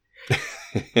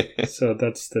so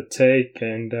that's the take,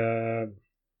 and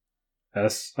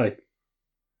as like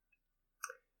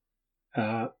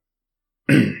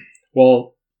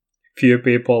well, few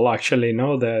people actually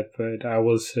know that, but I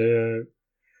was a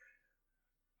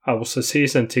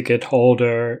season ticket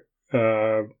holder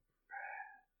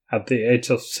at the age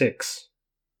of 6,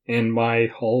 and my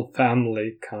whole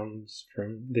family comes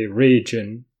from the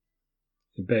region,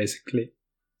 basically.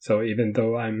 So even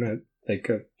though I'm a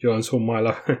Joensuu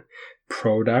Maila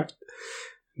product,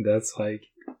 that's like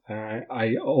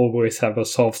I always have a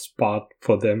soft spot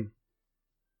for them.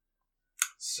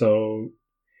 So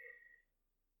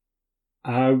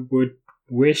I would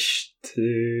wish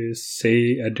to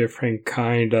see a different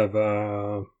kind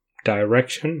of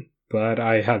direction, but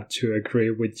I have to agree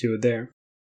with you there.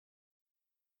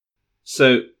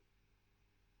 So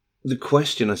the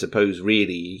question, I suppose,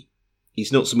 really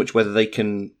is not so much whether they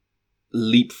can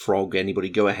leapfrog anybody,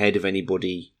 go ahead of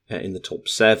anybody in the top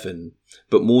 7,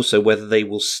 but more so whether they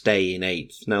will stay in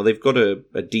 8th. Now, they've got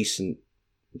a decent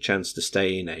chance to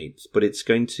stay in 8th, but it's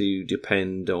going to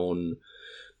depend on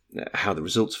how the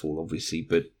results fall, obviously.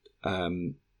 But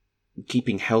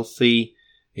keeping healthy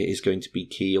is going to be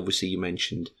key. Obviously, you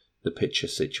mentioned the pitcher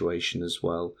situation as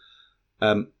well.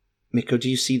 Mikko, do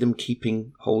you see them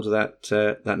keeping hold of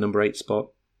that number 8 spot?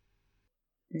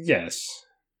 Yes.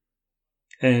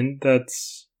 And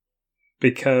that's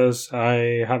because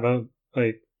I have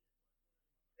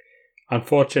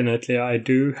unfortunately, I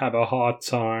do have a hard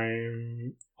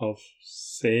time of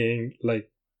saying,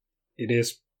 it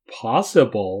is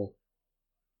possible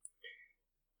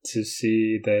to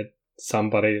see that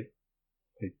somebody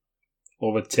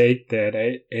overtake that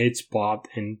 8 spot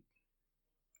and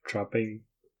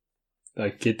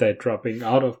Kitee dropping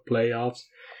out of playoffs.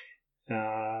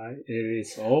 It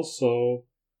is also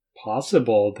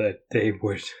possible that they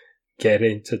would get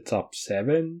into top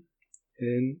 7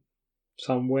 in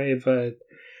some way, but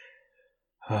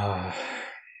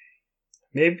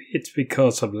maybe it's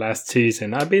because of last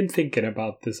season. I've been thinking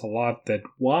about this a lot, that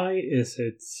why is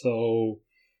it so,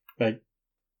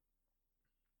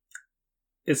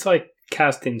 it's like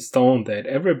cast in stone that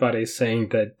everybody's saying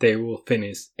that they will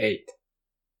finish 8th.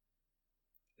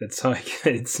 It's like,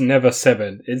 it's never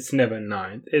 7, it's never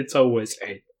 9, it's always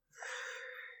 8.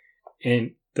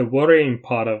 And the worrying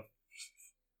part of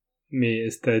me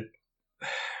is that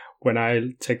when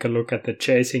I take a look at the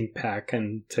chasing pack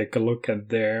and take a look at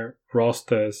their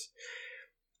rosters,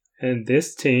 and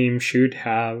this team should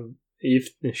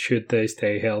they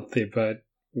stay healthy, but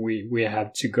we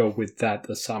have to go with that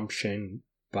assumption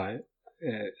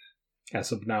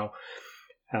as of now.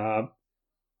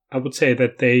 I would say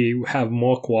that they have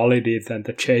more quality than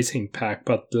the chasing pack,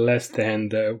 but less than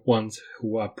the ones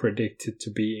who are predicted to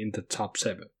be in the top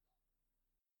 7.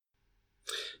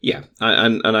 Yeah,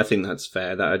 and I think that's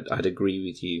fair. That I'd agree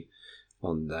with you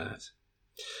on that.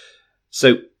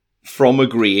 So, from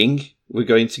agreeing, we're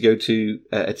going to go to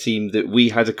a team that we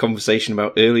had a conversation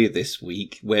about earlier this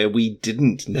week where we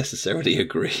didn't necessarily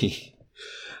agree,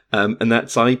 and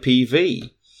that's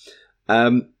IPV.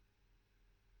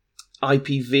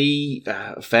 IPV,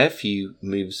 a fair few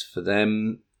moves for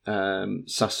them.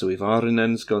 Sasu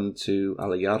Ivarinen's gone to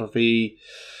Alajärvi.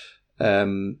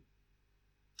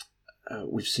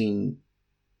 We've seen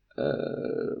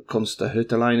Konsta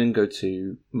Hötalainen go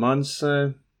to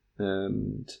Mansa.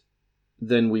 And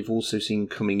then we've also seen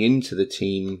coming into the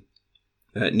team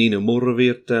Nino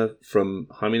Morovirta from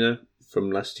Hamina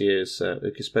from last year's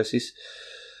Yrkespesis.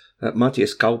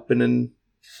 Matias Kaupinen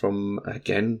from,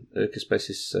 again,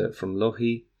 Yrkespesis from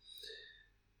Lohi.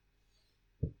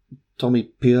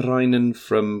 Tommi Piirainen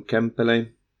from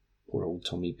Kempele, or old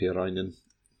Tommi Piirainen.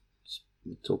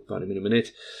 We'll talk about him in a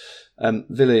minute.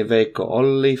 Ville-Veikko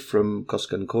Olli from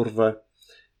Koskenkorva,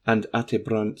 and Ate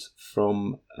Brandt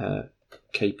from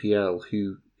KPL,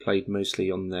 who played mostly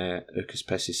on their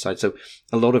Yrkespesis side. So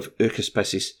a lot of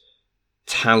Yrkespesis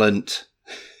talent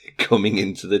coming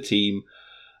into the team.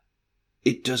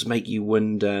 It does make you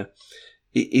wonder,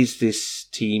 is this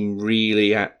team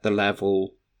really at the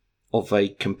level of a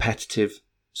competitive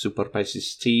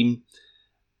Superpesis team?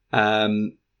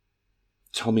 Tommi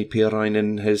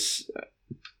Piirainen has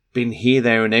been here,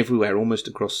 there and everywhere, almost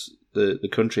across the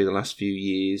country the last few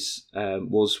years.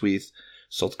 Was with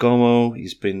Sotkamo,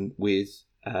 he's been with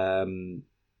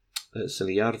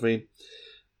Alajärvi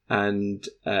and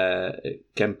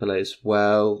Kempele as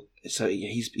well. So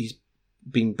he's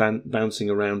been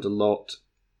bouncing around a lot.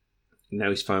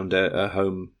 Now he's found a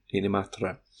home in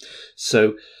Imatra.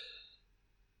 So,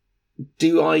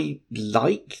 do I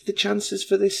like the chances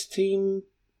for this team?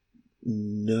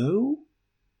 No.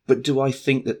 But do I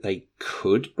think that they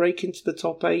could break into the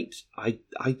top 8? I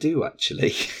do,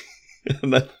 actually.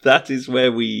 And that is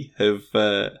where we have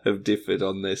differed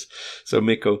on this. So,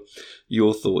 Mikko,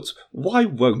 your thoughts. Why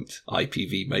won't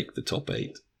IPV make the top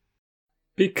 8?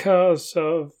 Because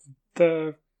of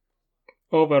the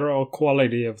overall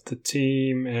quality of the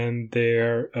team and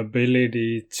their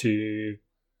ability to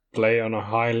play on a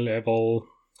high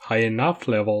enough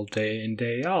level day in,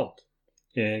 day out.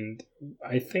 And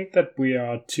I think that we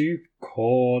are too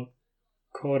caught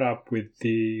up with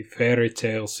the fairy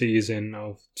tale season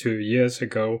of 2 years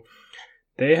ago.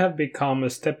 They have become a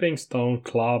stepping stone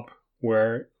club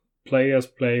where players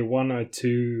play 1 or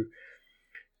 2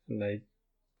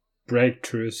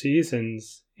 breakthrough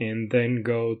seasons and then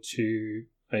go to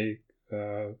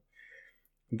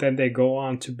then they go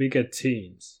on to bigger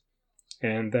teams,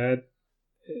 and that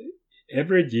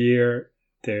every year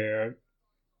their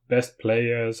best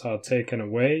players are taken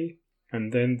away,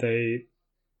 and then they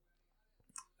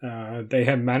they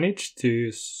have managed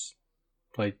to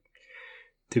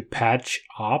to patch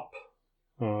up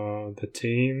the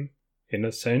team in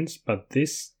a sense, but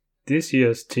this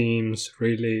year's team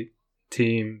really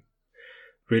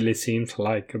seems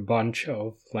like a bunch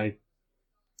of like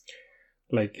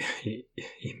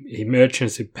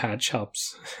emergency patch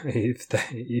ups, if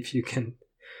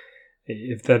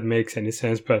that makes any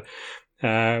sense. But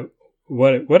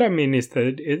what I mean is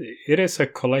that it is a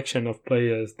collection of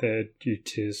players that you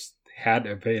just had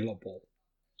available.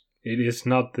 It is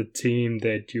not the team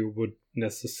that you would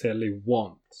necessarily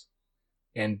want.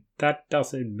 And that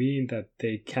doesn't mean that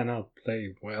they cannot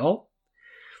play well.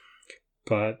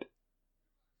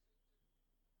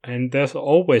 And there's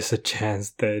always a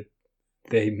chance that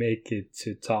they make it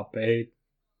to top 8.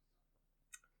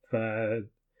 But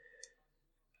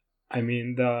I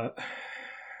mean, the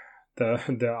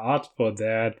odds for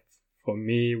that for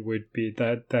me would be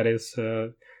that is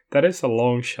a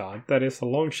long shot. That is a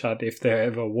long shot if there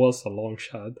ever was a long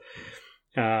shot.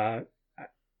 I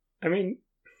mean,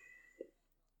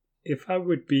 if I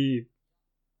would be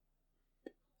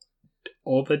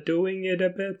overdoing it a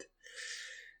bit,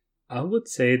 I would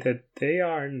say that they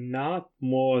are not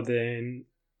more than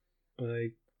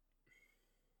like,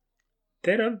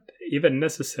 they don't even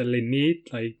necessarily need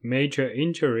like major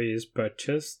injuries, but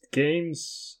just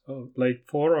games, like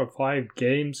 4 or 5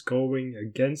 games going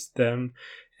against them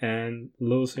and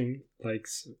losing, like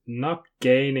not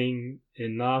gaining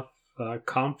enough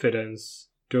confidence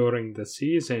during the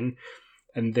season,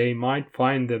 and they might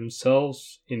find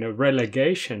themselves in a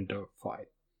relegation dogfight.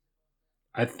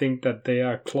 I think that they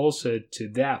are closer to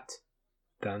that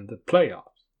than the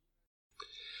playoffs.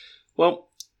 Well,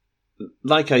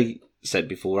 like I said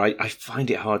before, I find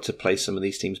it hard to play some of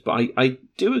these teams, but I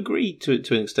do agree to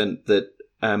an extent that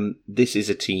this is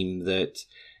a team that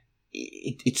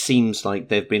it seems like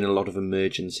there have been a lot of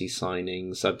emergency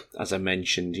signings. As I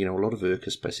mentioned, a lot of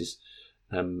Superpesis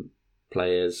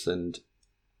players, and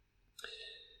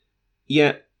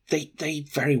yeah, they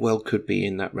very well could be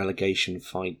in that relegation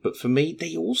fight. But for me,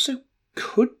 they also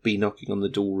could be knocking on the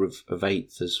door of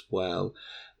 8th as well.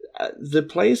 The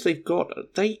players they've got,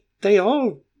 they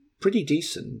are pretty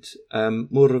decent.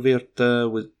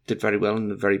 Muravirta did very well in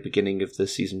the very beginning of the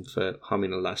season for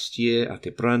Hamina last year.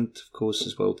 Ate Brandt, of course,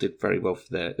 as well, did very well for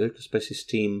their Superpesis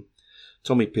team.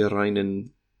 Tommy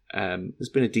Pirainen has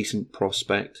been a decent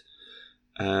prospect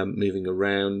moving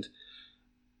around.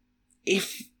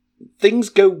 If things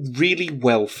go really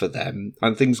well for them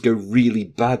and things go really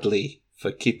badly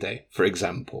for Kitee, for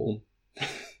example,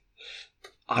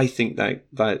 I think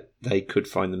that they could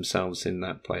find themselves in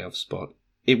that playoff spot.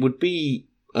 It would be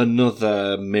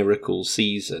another miracle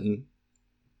season,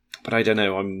 but I don't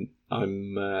know.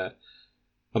 I'm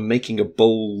making a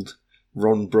bold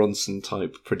Ron Bronson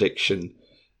type prediction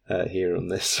here on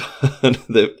this.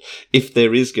 That if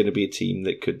there is going to be a team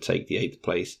that could take the 8th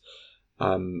place,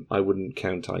 I wouldn't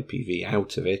count IPV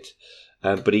out of it,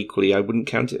 but equally I wouldn't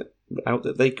count it out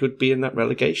that they could be in that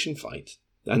relegation fight,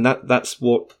 and that's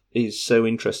what is so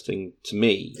interesting to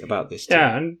me about this team.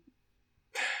 Yeah, and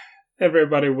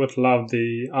everybody would love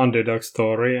the underdog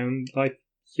story, and like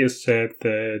you said,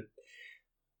 that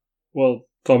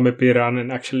Tommi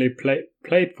Pirainen actually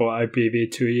played for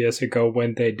IPV 2 years ago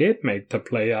when they did make the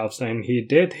playoffs, and he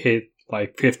did hit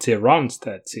like 50 runs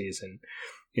that season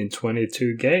in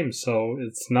 22 games. So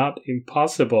it's not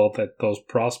impossible that those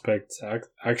prospects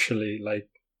actually like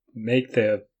make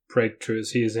their breakthrough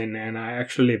season. And I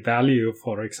actually value,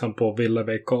 for example,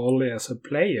 Ville-Veikko Olli as a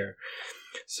player.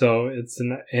 So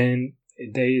and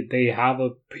they have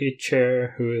a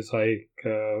pitcher who is like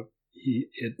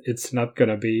it's not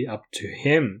gonna be up to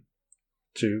him,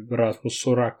 to Rasmus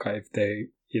Surakka,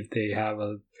 if they have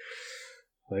a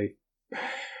like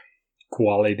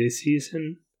quality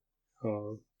season.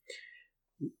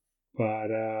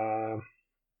 But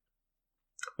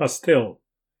still,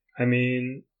 I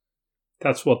mean,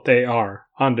 that's what they are,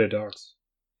 underdogs,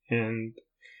 and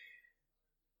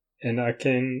I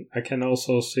can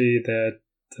also see that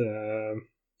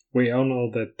we all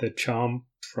know that the jump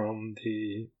from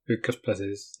the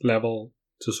Ykköspesis level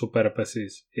to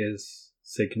Superpesis is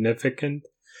significant,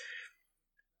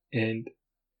 and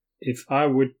if I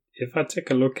take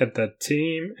a look at that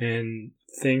team and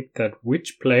think that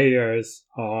which players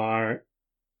are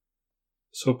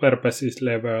Superpesis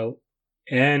level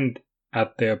and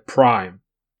at their prime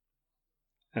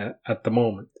at the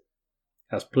moment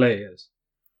as players,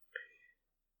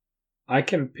 I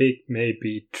can pick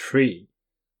maybe 3.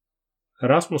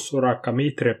 Rasmus Surakka,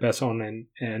 Mitri Pesonen,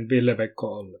 and Ville-Veikko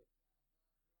Olli.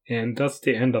 And that's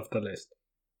the end of the list.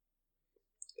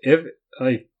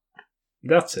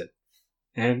 That's it.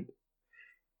 And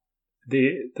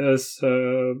there's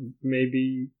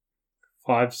maybe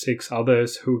 5-6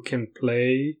 others who can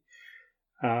play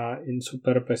in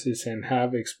Superpesis and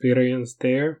have experience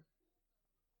there.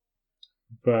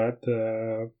 But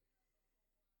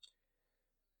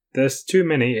there's too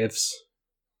many ifs.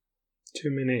 Too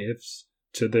many ifs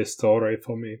to this story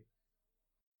for me.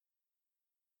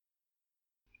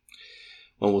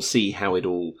 Well, we'll see how it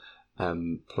all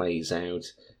plays out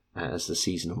as the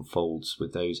season unfolds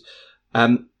with those.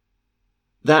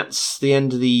 That's the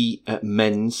end of the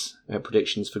men's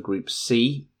predictions for Group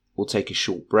C. We'll take a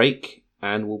short break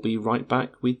and we'll be right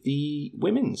back with the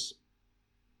women's.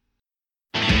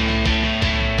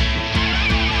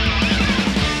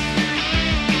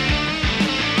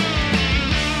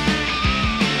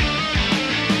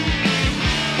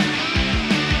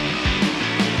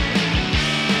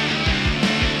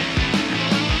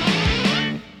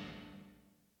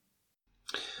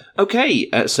 Okay,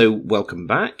 so welcome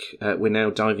back. We're now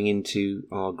diving into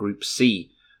our Group C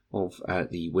of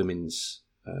the women's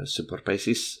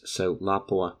Superpesis. So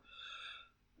Lapua,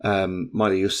 Maila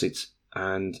Jussit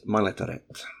and Mailattaret.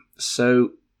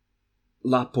 So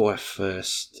Lapua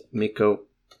first. Mikko,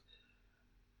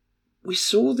 we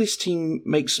saw this team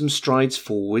make some strides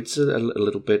forwards a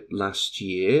little bit last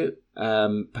year,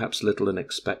 perhaps a little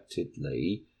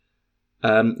unexpectedly.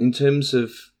 In terms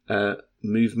of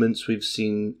movements, we've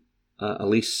seen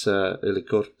Alisa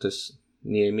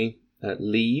Yli-Sissala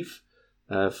leave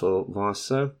for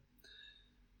Vasa.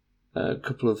 A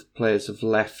couple of players have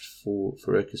left for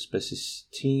Superpesis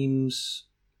teams,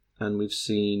 and we've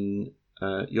seen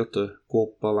Jutta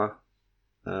Kuoppala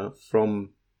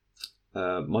from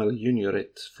Maila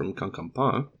Juniorit from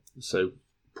Kankaanpää, so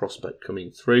prospect coming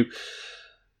through,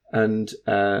 and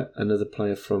another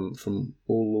player from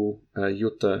Oulu,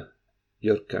 Jutta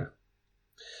Jyrkä.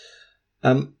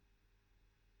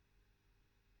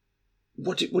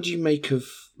 What do you make of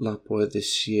Lapua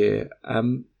this year?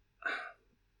 I'm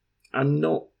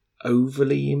not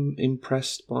overly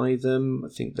impressed by them. I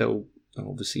think they'll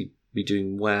obviously be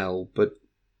doing well, but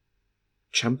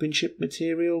championship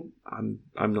material, I'm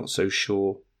not so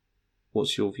sure.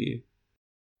 What's your view?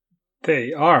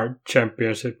 They are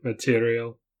championship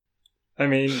material. I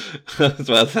mean,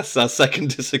 well, that's our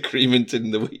second disagreement in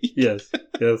the week. Yes.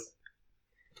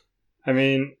 I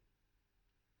mean,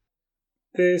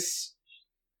 this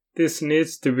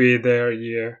needs to be their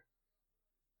year.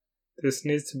 This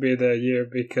needs to be their year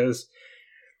because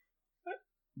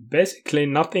basically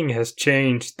nothing has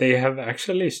changed. They have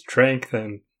actually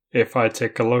strengthened. If I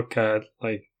take a look at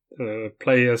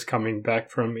players coming back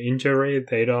from injury,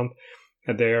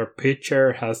 their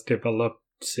pitcher has developed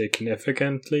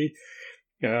significantly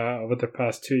over the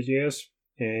past 2 years,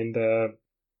 and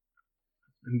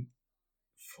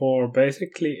for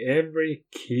basically every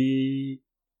key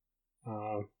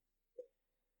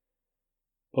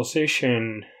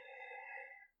position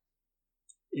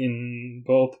in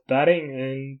both batting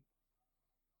and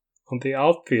on the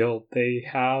outfield, they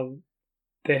have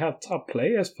top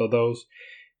players for those.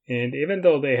 And even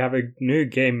though they have a new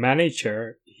game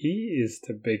manager, he is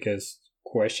the biggest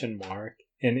question mark.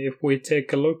 And if we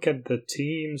take a look at the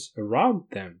teams around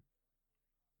them,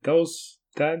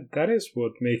 that is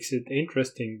what makes it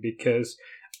interesting, because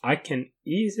I can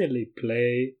easily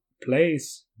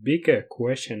place bigger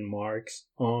question marks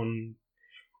on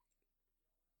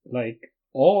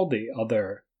all the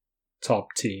other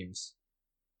top teams.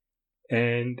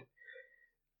 And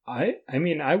I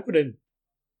mean, I wouldn't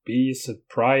be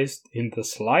surprised in the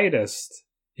slightest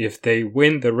if they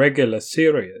win the regular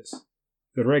season,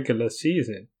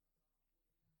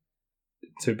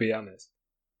 to be honest,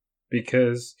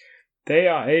 because they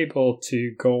are able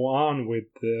to go on with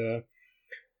the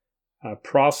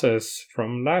process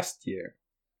from last year.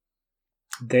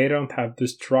 They don't have to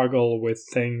struggle with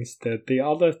things that the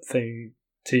other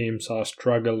teams are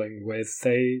struggling with.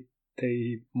 They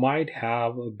might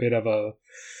have a bit of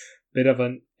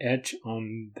an edge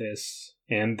on this,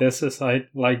 and this is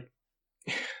like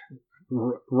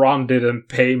Ron didn't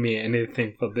pay me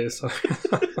anything for this or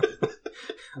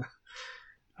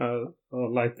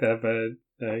like that, but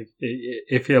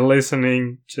if you're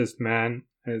listening, just man,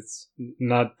 this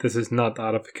is not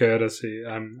out of courtesy.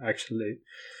 I actually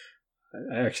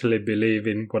believe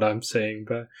in what I'm saying,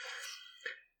 but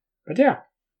yeah,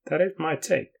 that is my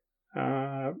take.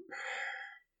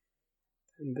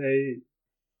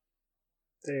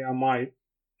 They are my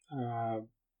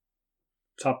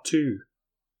top 2,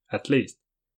 at least.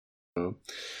 Well,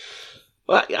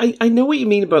 I know what you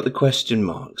mean about the question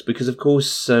marks, because of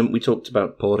course we talked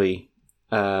about Pori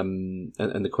and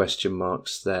the question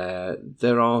marks there.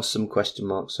 There are some question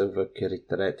marks over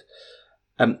Mailattaret.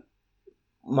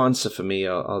 Mansa for me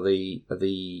are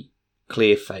the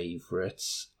clear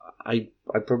favourites. I'd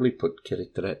probably put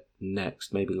Mailattaret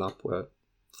next, maybe Lapua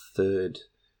third,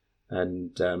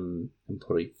 and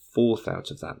probably fourth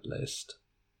out of that list.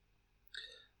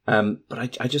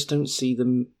 But I just don't see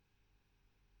them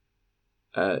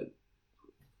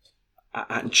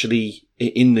actually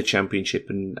in the championship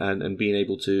and being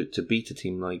able to beat a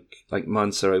team like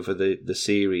Mansa over the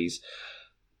series.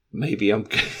 Maybe I'll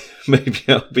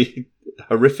be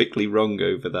horrifically wrong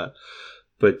over that,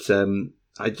 but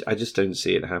I just don't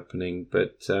see it happening.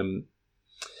 But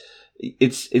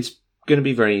it's going to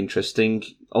be very interesting.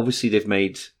 Obviously, they've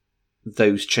made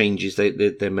those changes.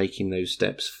 They're making those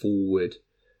steps forward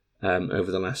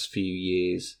over the last few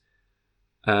years.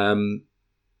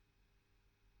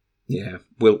 Yeah,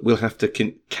 we'll have to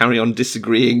carry on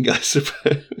disagreeing, I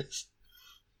suppose.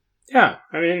 Yeah,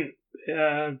 I mean,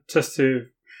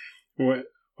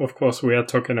 of course, we are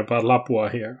talking about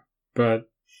Lapua here, but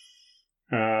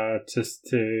just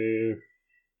to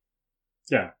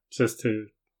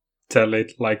tell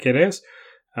it like it is.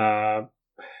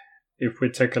 If we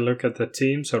take a look at the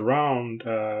teams around,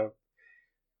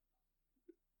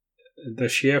 the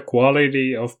sheer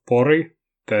quality of Pori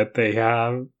that they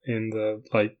have in the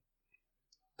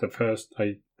first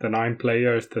the 9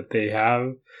 players that they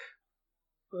have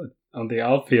on the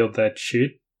outfield that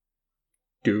should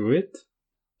do it.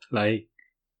 Like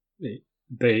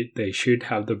they should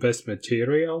have the best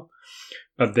material,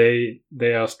 but they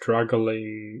are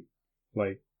struggling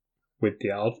like with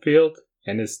the outfield,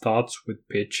 and it starts with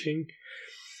pitching.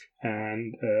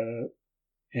 And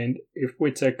if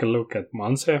we take a look at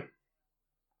Manse,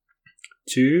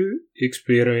 2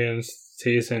 experienced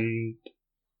seasoned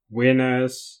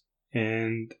winners,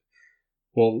 and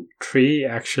 3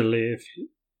 actually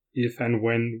if and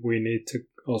when we need to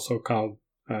also count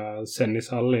Senni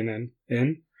Sallinen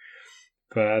in,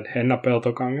 but Henna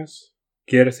Peltokangas,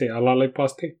 Kirsi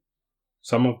Alalipasti,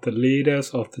 some of the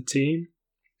leaders of the team,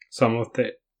 some of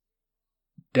the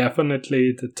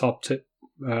definitely the top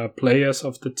players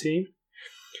of the team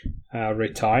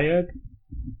retired,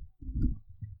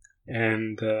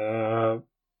 and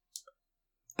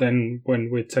then when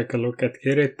we take a look at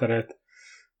Mailattaret,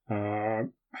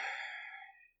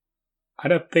 I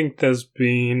don't think there's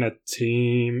been a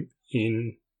team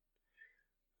in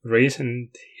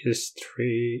recent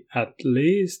history, at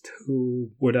least,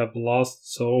 who would have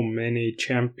lost so many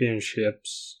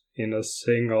championships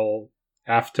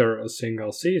after a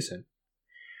single season.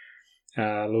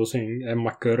 Losing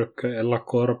Emma Körkkö, Ella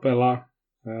Korpela,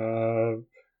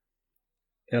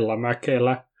 Ella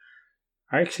Mäkelä.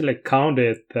 I actually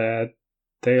counted that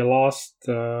they lost,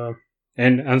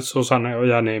 and Susanne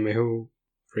Ojaniemi, who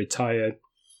retired.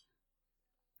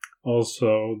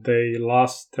 Also, they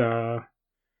lost,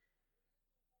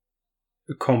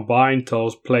 combined,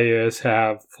 those players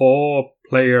have 4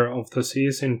 player of the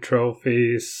season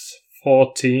trophies,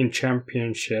 14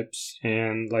 championships,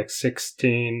 and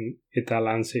 16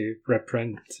 Italansi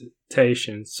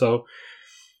representations. So,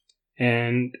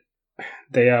 and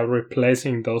they are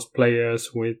replacing those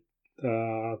players with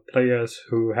players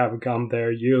who have gone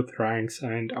their youth ranks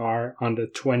and are under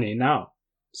 20 now.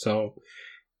 So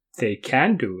they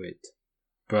can do it,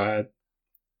 but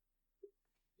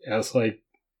it's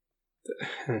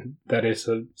that is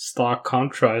a stark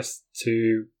contrast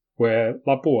to where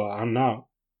Lapua are now.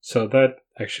 So that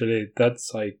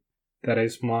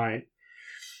is my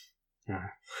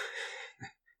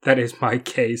that is my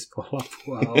case for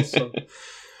Lapua also.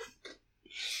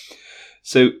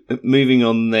 So moving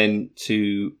on then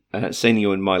to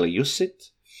Seinäjoen and Maila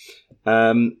Jussit.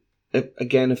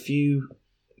 Again, a few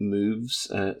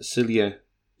moves. Silja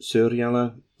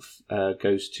Syrjala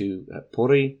goes to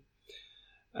Pori.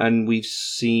 And we've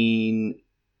seen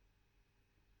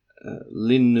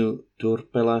Linnu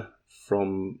Turpela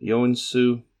from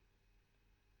Joensuu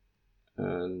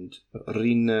and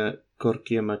Rinna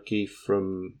Korkiamäki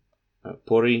from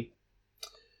Pori,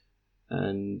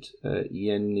 and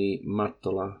Jenni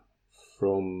Mattola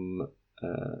from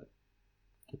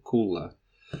Kulla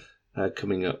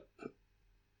coming up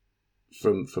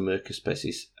from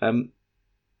Superpesis.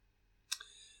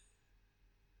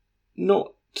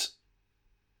 Not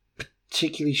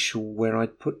particularly sure where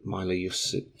I'd put Maila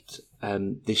Jussit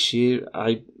this year.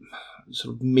 I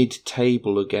sort of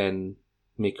mid-table again,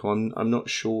 Mikko. I'm not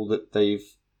sure that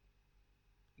they've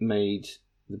made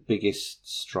the biggest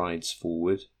strides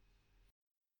forward.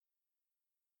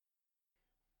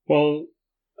 Well,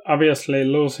 obviously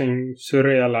losing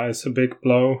Syrjala is a big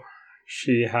blow.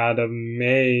 she had a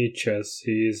major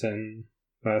season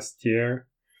last year,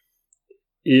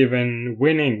 even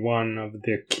winning one of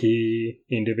the key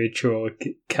individual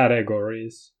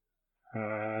categories.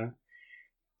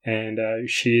 And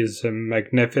she's a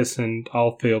magnificent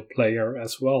outfield player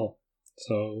as well.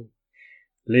 So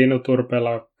Leino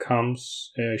Turpela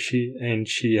comes, she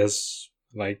has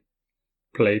like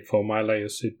played for Maila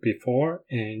Jussit before,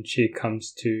 and she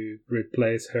comes to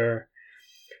replace her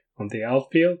on the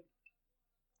outfield.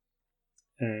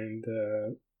 And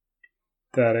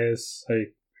that is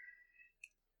like,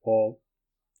 well,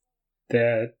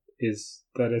 that is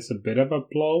a bit of a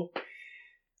blow.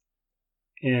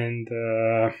 And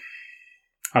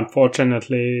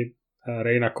unfortunately,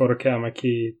 Reina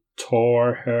Korkeamäki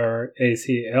tore her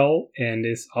ACL and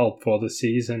is out for the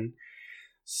season.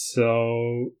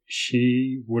 So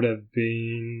she would have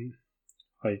been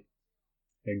like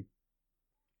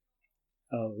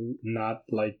not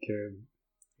like a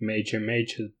major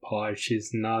part. She's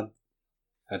not,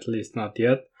 at least not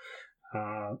yet,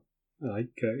 like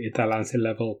Italansi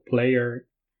level player,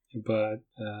 but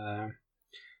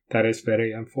that is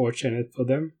very unfortunate for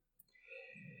them.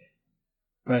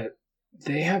 But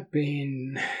they have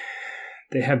been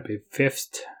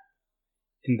fifth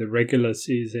in the regular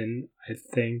season, I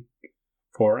think,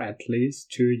 for at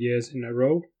least 2 years in a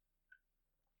row.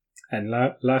 And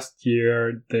last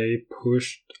year they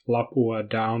pushed Lapua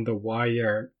down the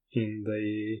wire in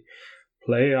the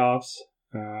playoffs.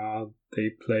 They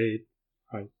played,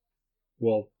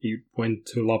 it went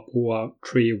to Lapua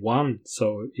 3-1,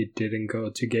 so it didn't go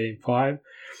to game 5.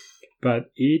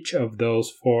 But each of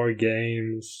those 4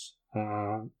 games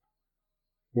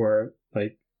were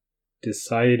like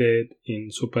decided in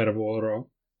Supervuoro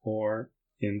or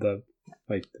in the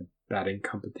batting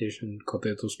competition,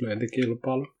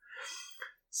 kotituslyöntikilpailu.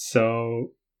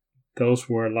 So those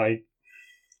were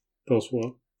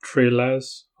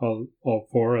thrillers, all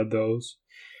 4 of those,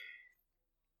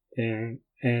 and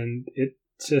it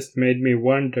just made me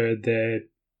wonder that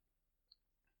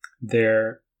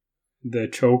the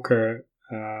joker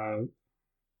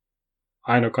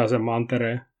Aino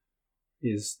Mantere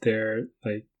is there,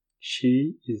 like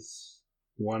she is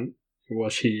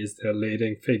the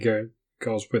leading figure,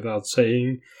 goes without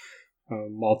saying,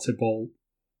 multiple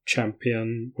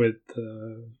champion with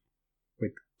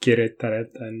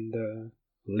Mailattaret and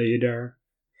leader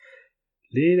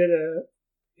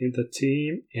in the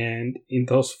team. And in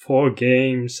those 4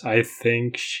 games, I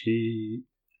think she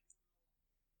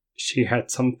had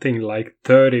something like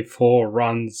 34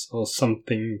 runs or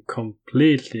something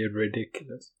completely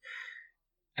ridiculous.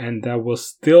 And that was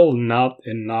still not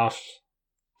enough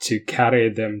to carry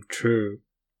them through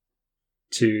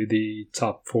to the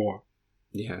top 4.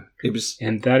 Yeah, it was,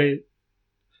 and that is.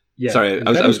 Yeah, sorry,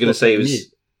 I was going to say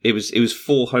it was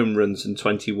 4 home runs and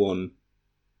 21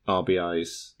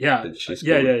 RBIs. Yeah, that she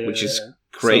scored, which is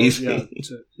crazy.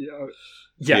 So,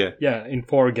 in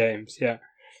 4 games. Yeah,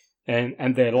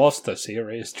 and they lost the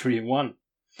series 3-1.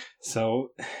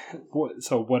 So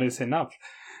what is enough?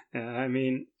 I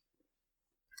mean,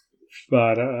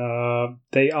 but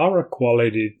they are a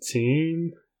quality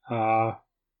team,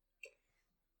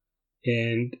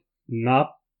 and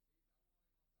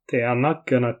they are not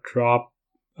gonna drop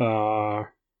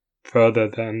further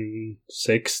than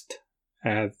 6th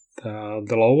at the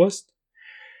lowest.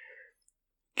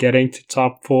 Getting to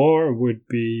top 4 would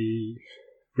be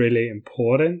really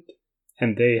important,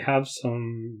 and they have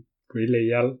some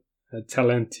really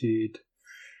talented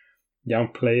young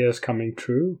players coming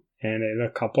through, and in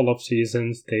a couple of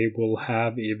seasons they will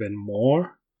have even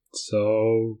more.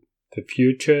 So the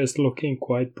future is looking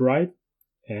quite bright.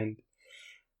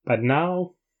 But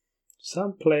now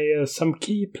some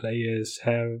key players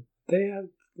have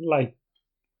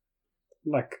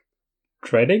like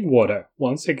treading water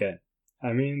once again.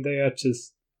 I mean, they are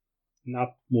just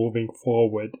not moving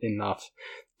forward enough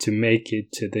to make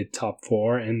it to the top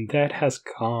 4, and that has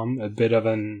come a bit of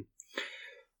an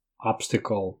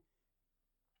obstacle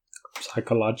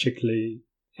psychologically,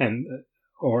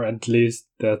 or at least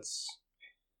that's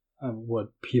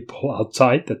what people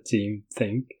outside the team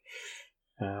think.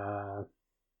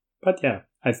 But yeah,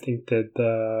 I think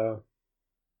that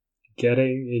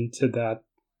getting into that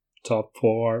top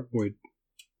 4 would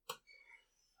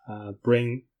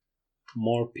bring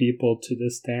more people to the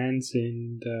stands,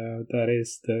 and that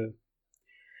is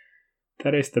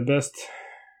the best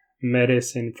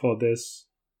medicine for this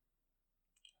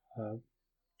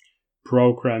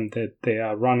program that they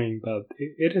are running. But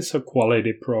it is a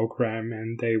quality program,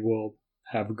 and they will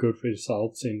have good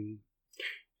results in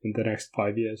the next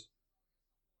 5 years.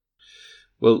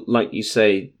 Well, like you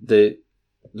say, the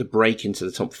the break into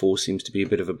the top 4 seems to be a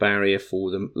bit of a barrier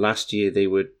for them. Last year they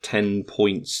were 10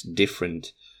 points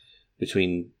different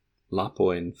between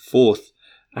Lapua in 4th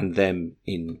and them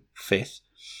in 5th.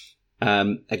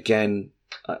 Again,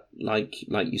 like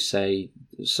you say,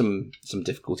 some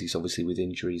difficulties obviously with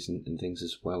injuries and things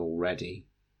as well already.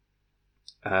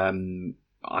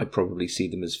 I probably see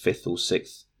them as 5th or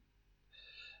 6th.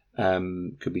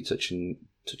 Could be touch and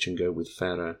go with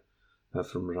Ferra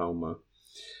from Rauma.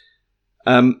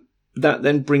 That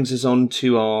then brings us on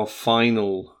to our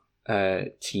final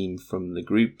team from the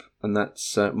group, and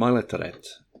that's Mailattaret.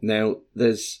 Now,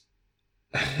 there's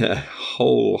a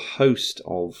whole host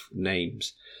of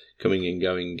names coming and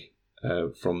going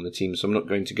from the team, so I'm not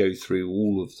going to go through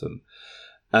all of them.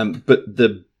 But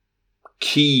the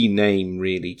key name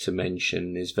really to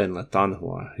mention is Venla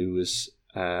Tanhua, who was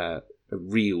a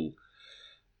real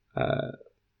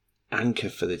anchor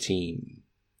for the team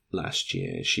last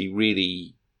year. She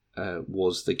really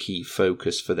was the key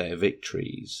focus for their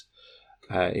victories,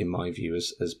 in my view,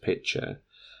 as pitcher.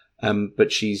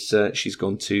 But she's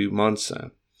gone to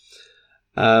Mansa.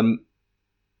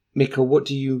 Mikko, what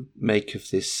do you make of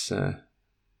this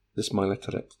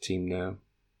Mailattaret team now?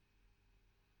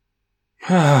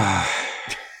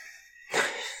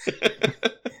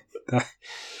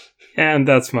 And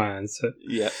that's my answer.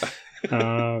 Yeah.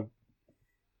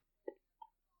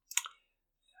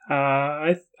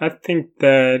 I think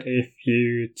that if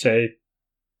you take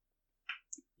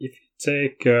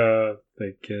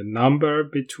like a number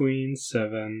between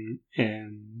 7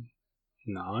 and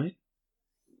 9,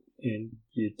 and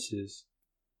you just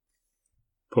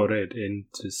put it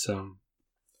into some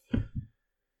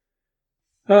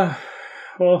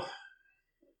well,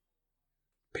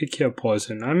 pick your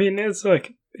poison. I mean, it's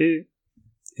like it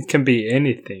can be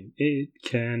anything. It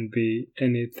can be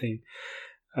anything.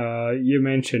 You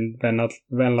mentioned Venla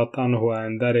Tanhua,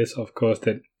 and that is, of course,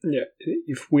 that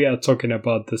if we are talking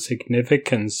about the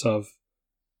significance of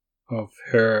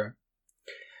her,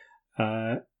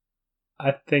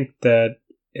 I think that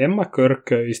Emma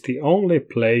Körkö is the only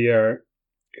player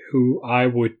who I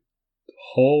would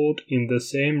hold in the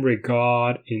same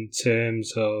regard in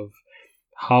terms of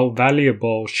how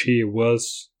valuable she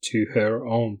was to her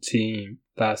own team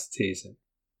last season.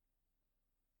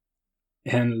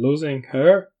 And losing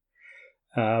her,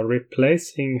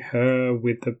 replacing her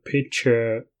with a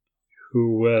pitcher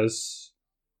who was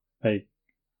like,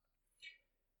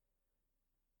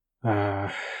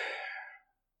 well,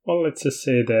 let's just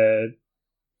say that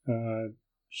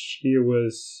she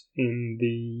was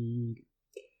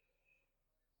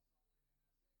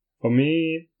for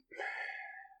me,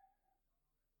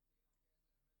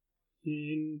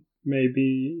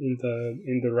 maybe in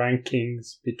the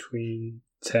rankings between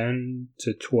 10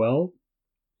 to 12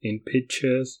 in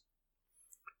pitches.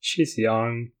 She's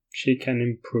young. She can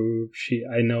improve.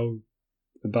 I know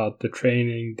about the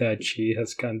training that she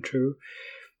has gone through,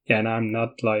 and I'm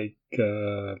not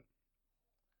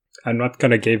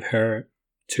gonna give her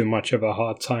too much of a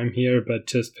hard time here, but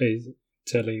just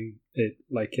telling it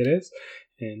like it is.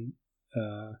 And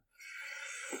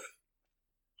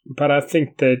but I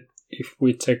think that if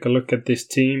we take a look at this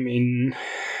team in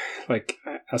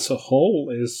as a whole,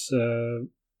 is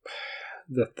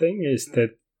the thing is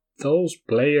that those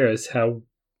players have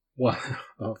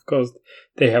of course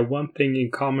they have one thing in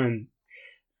common,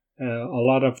 a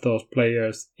lot of those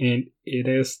players, and it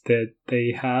is that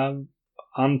they have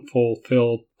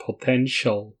unfulfilled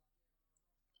potential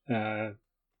at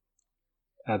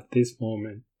this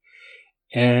moment.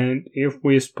 And if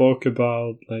we spoke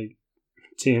about like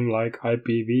team like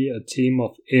IPV, a team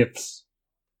of ifs,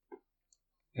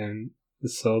 and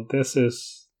so this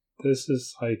is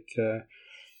like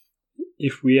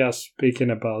if we are speaking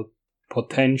about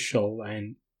potential,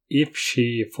 and if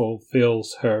she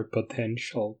fulfills her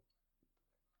potential,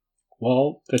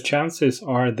 well, the chances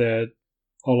are that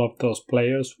all of those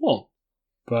players won't,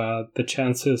 but the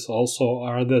chances also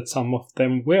are that some of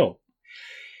them will.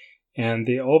 And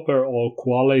the overall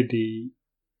quality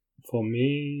for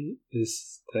me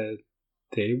is that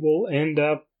they will end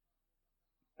up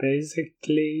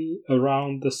basically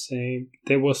around the same.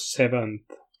 They were 7th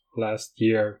last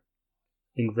year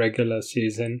in regular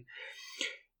season,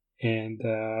 and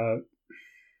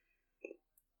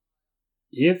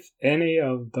if any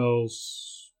of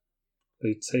those,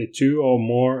 let's say 2 or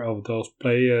more of those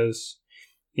players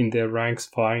in their ranks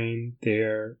find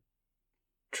their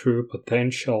true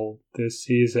potential this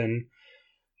season,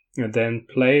 then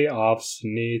playoffs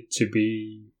need to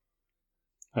be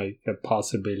like a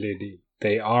possibility.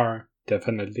 They are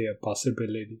definitely a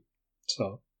possibility.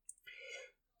 So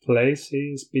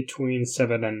places between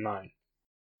 7 and 9.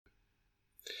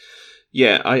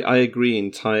 Yeah, I agree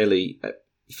entirely.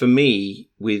 For me,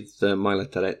 with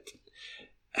Mailattaret,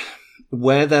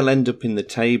 where they'll end up in the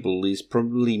table is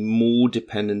probably more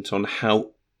dependent on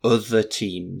how other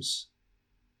teams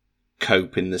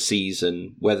cope in the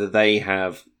season, whether they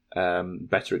have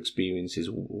better experiences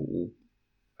or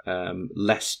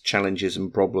less challenges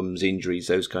and problems, injuries,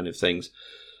 those kind of things.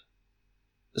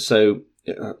 So,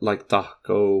 like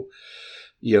Tahko,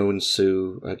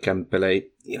 Joensuu, Kampele,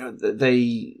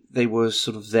 they were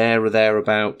sort of there or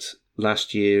thereabout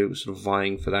last year, sort of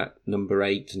vying for that number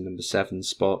 8 and number 7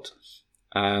 spot.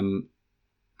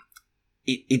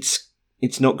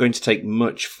 It's not going to take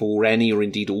much for any or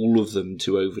indeed all of them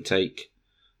to overtake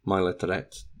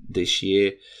Mailattaret this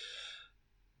year.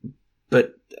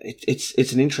 But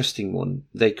it's an interesting one.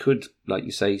 They could, like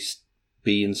you say,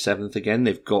 be in 7th again.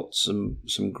 They've got some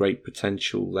great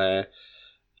potential there.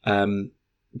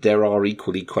 There are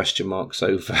equally question marks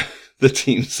over the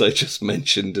teams I just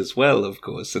mentioned as well, of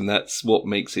course, and that's what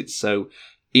makes it so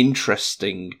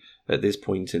interesting at this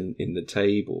point in the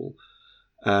table.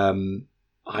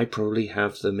 I probably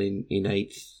have them in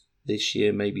 8th this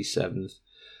year, maybe 7th.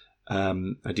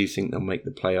 I do think they'll make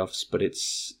the playoffs, but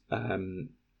it's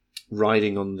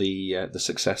riding on the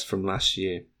success from last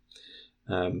year,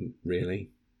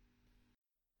 really.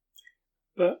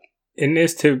 But it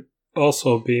needs to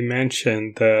also be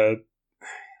mentioned that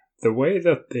the way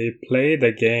that they play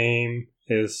the game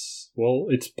is, well,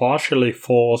 it's partially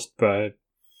forced by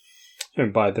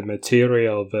the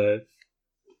material,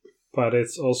 but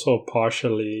it's also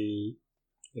partially,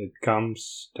 it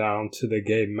comes down to the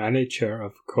game manager,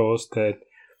 of course, that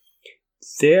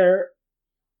they're,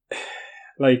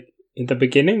 like, in the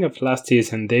beginning of last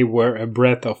season, they were a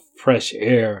breath of fresh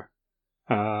air,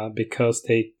 because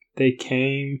they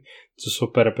came to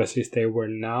Superpesis. They were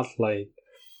not like,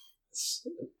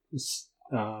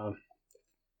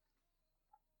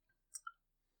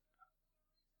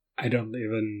 I don't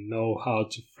even know how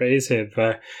to phrase it,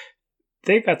 but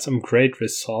they got some great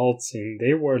results, and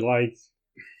they were like,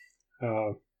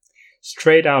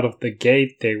 straight out of the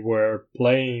gate, they were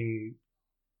playing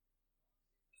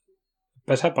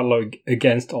Pesapallo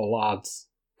against all odds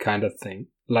kind of thing,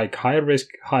 like high risk,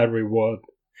 high reward.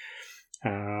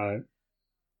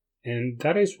 And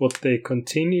that is what they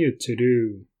continue to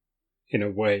do, in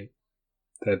a way,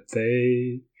 that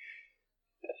they,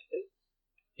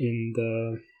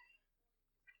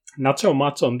 not so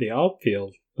much on the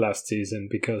outfield last season,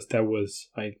 because that was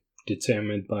like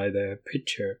determined by the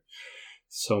pitcher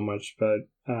so much, but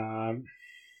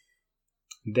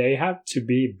they have to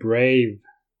be brave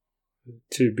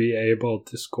to be able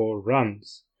to score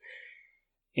runs.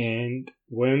 And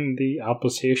when the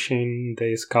opposition,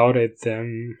 they scouted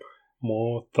them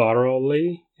more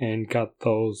thoroughly and got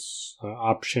those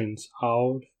options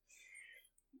out,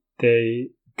 they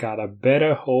got a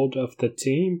better hold of the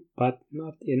team, but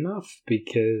not enough,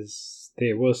 because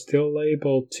they were still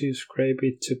able to scrape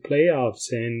it to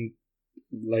playoffs and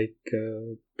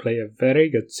play a very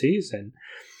good season.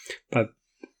 But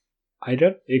I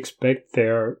don't expect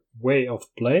their way of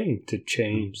playing to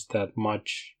change that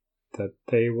much, that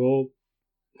they will,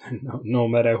 no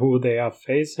matter who they are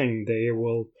facing, they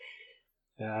will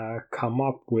come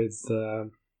up with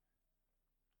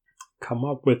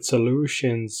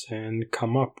solutions and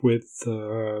come up with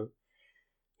the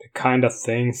kind of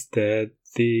things that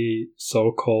the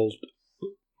so-called,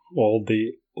 well,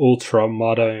 the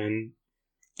ultra-modern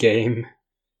game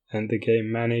and the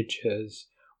game managers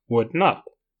would not.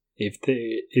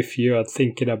 If you are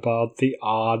thinking about the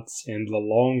odds and the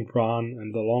long run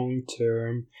and the long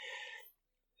term,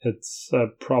 it's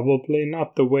probably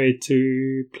not the way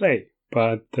to play.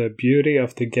 But the beauty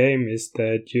of the game is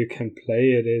that you can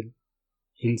play it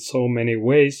in so many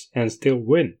ways and still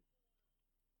win.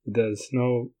 There's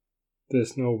no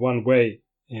one way,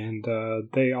 and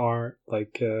they are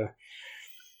like a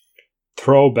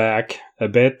throwback a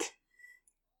bit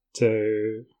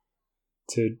to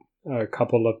a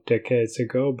couple of decades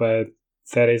ago, but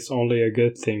that is only a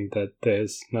good thing, that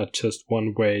there's not just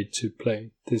one way to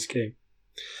play this game.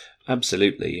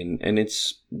 Absolutely, and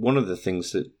it's one of the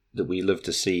things that we love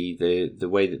to see, the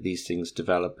way that these things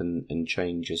develop and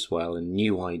change as well, and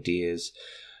new ideas.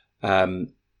 At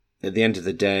the end of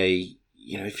the day,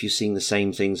 if you're seeing the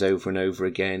same things over and over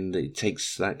again, it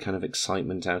takes that kind of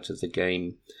excitement out of the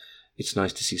game. It's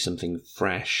nice to see something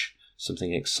fresh,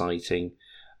 something exciting.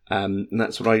 And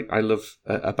that's what I love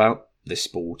about this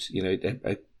sport,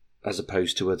 as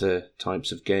opposed to other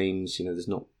types of games. There's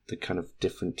not the kind of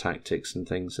different tactics and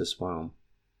things as well.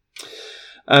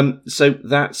 So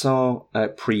that's our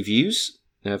previews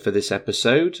for this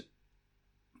episode.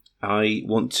 I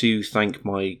want to thank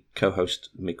my co-host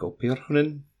Mikko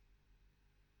Pirhonen.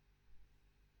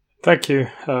 Thank you.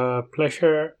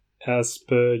 Pleasure as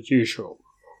per usual.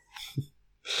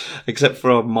 Except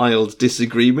for our mild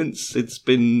disagreements, it's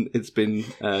been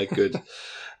good.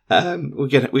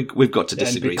 We've got to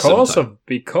disagree sometime.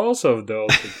 Because of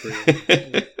those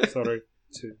agreements. Sorry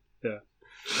to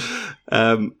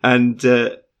and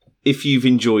if you've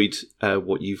enjoyed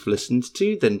what you've listened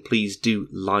to, then please do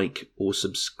like or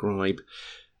subscribe.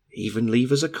 Even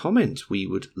leave us a comment. We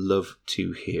would love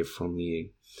to hear from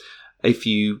you. If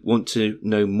you want to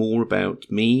know more about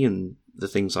me and the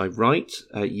things I write,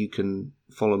 you can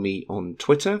follow me on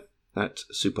Twitter at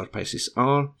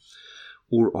SuperPesisR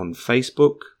or on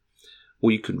Facebook,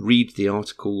 or you can read the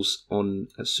articles on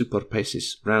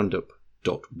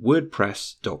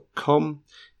superpesisroundup.wordpress.com.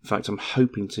 In fact, I'm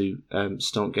hoping to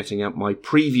start getting out my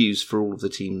previews for all of the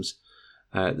teams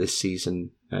this season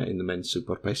in the men's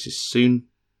Superpesis soon.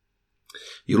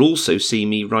 You'll also see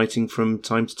me writing from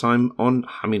time to time on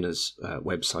Hamina's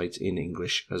website in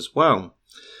English as well.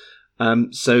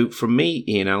 So from me,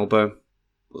 Ian Alba,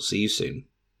 we'll see you soon.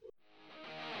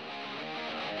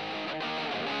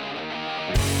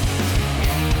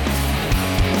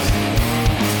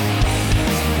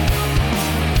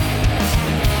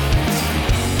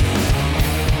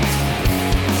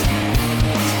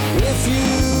 If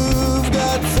you've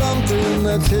got something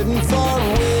that's hidden far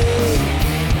away,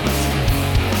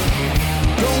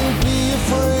 don't be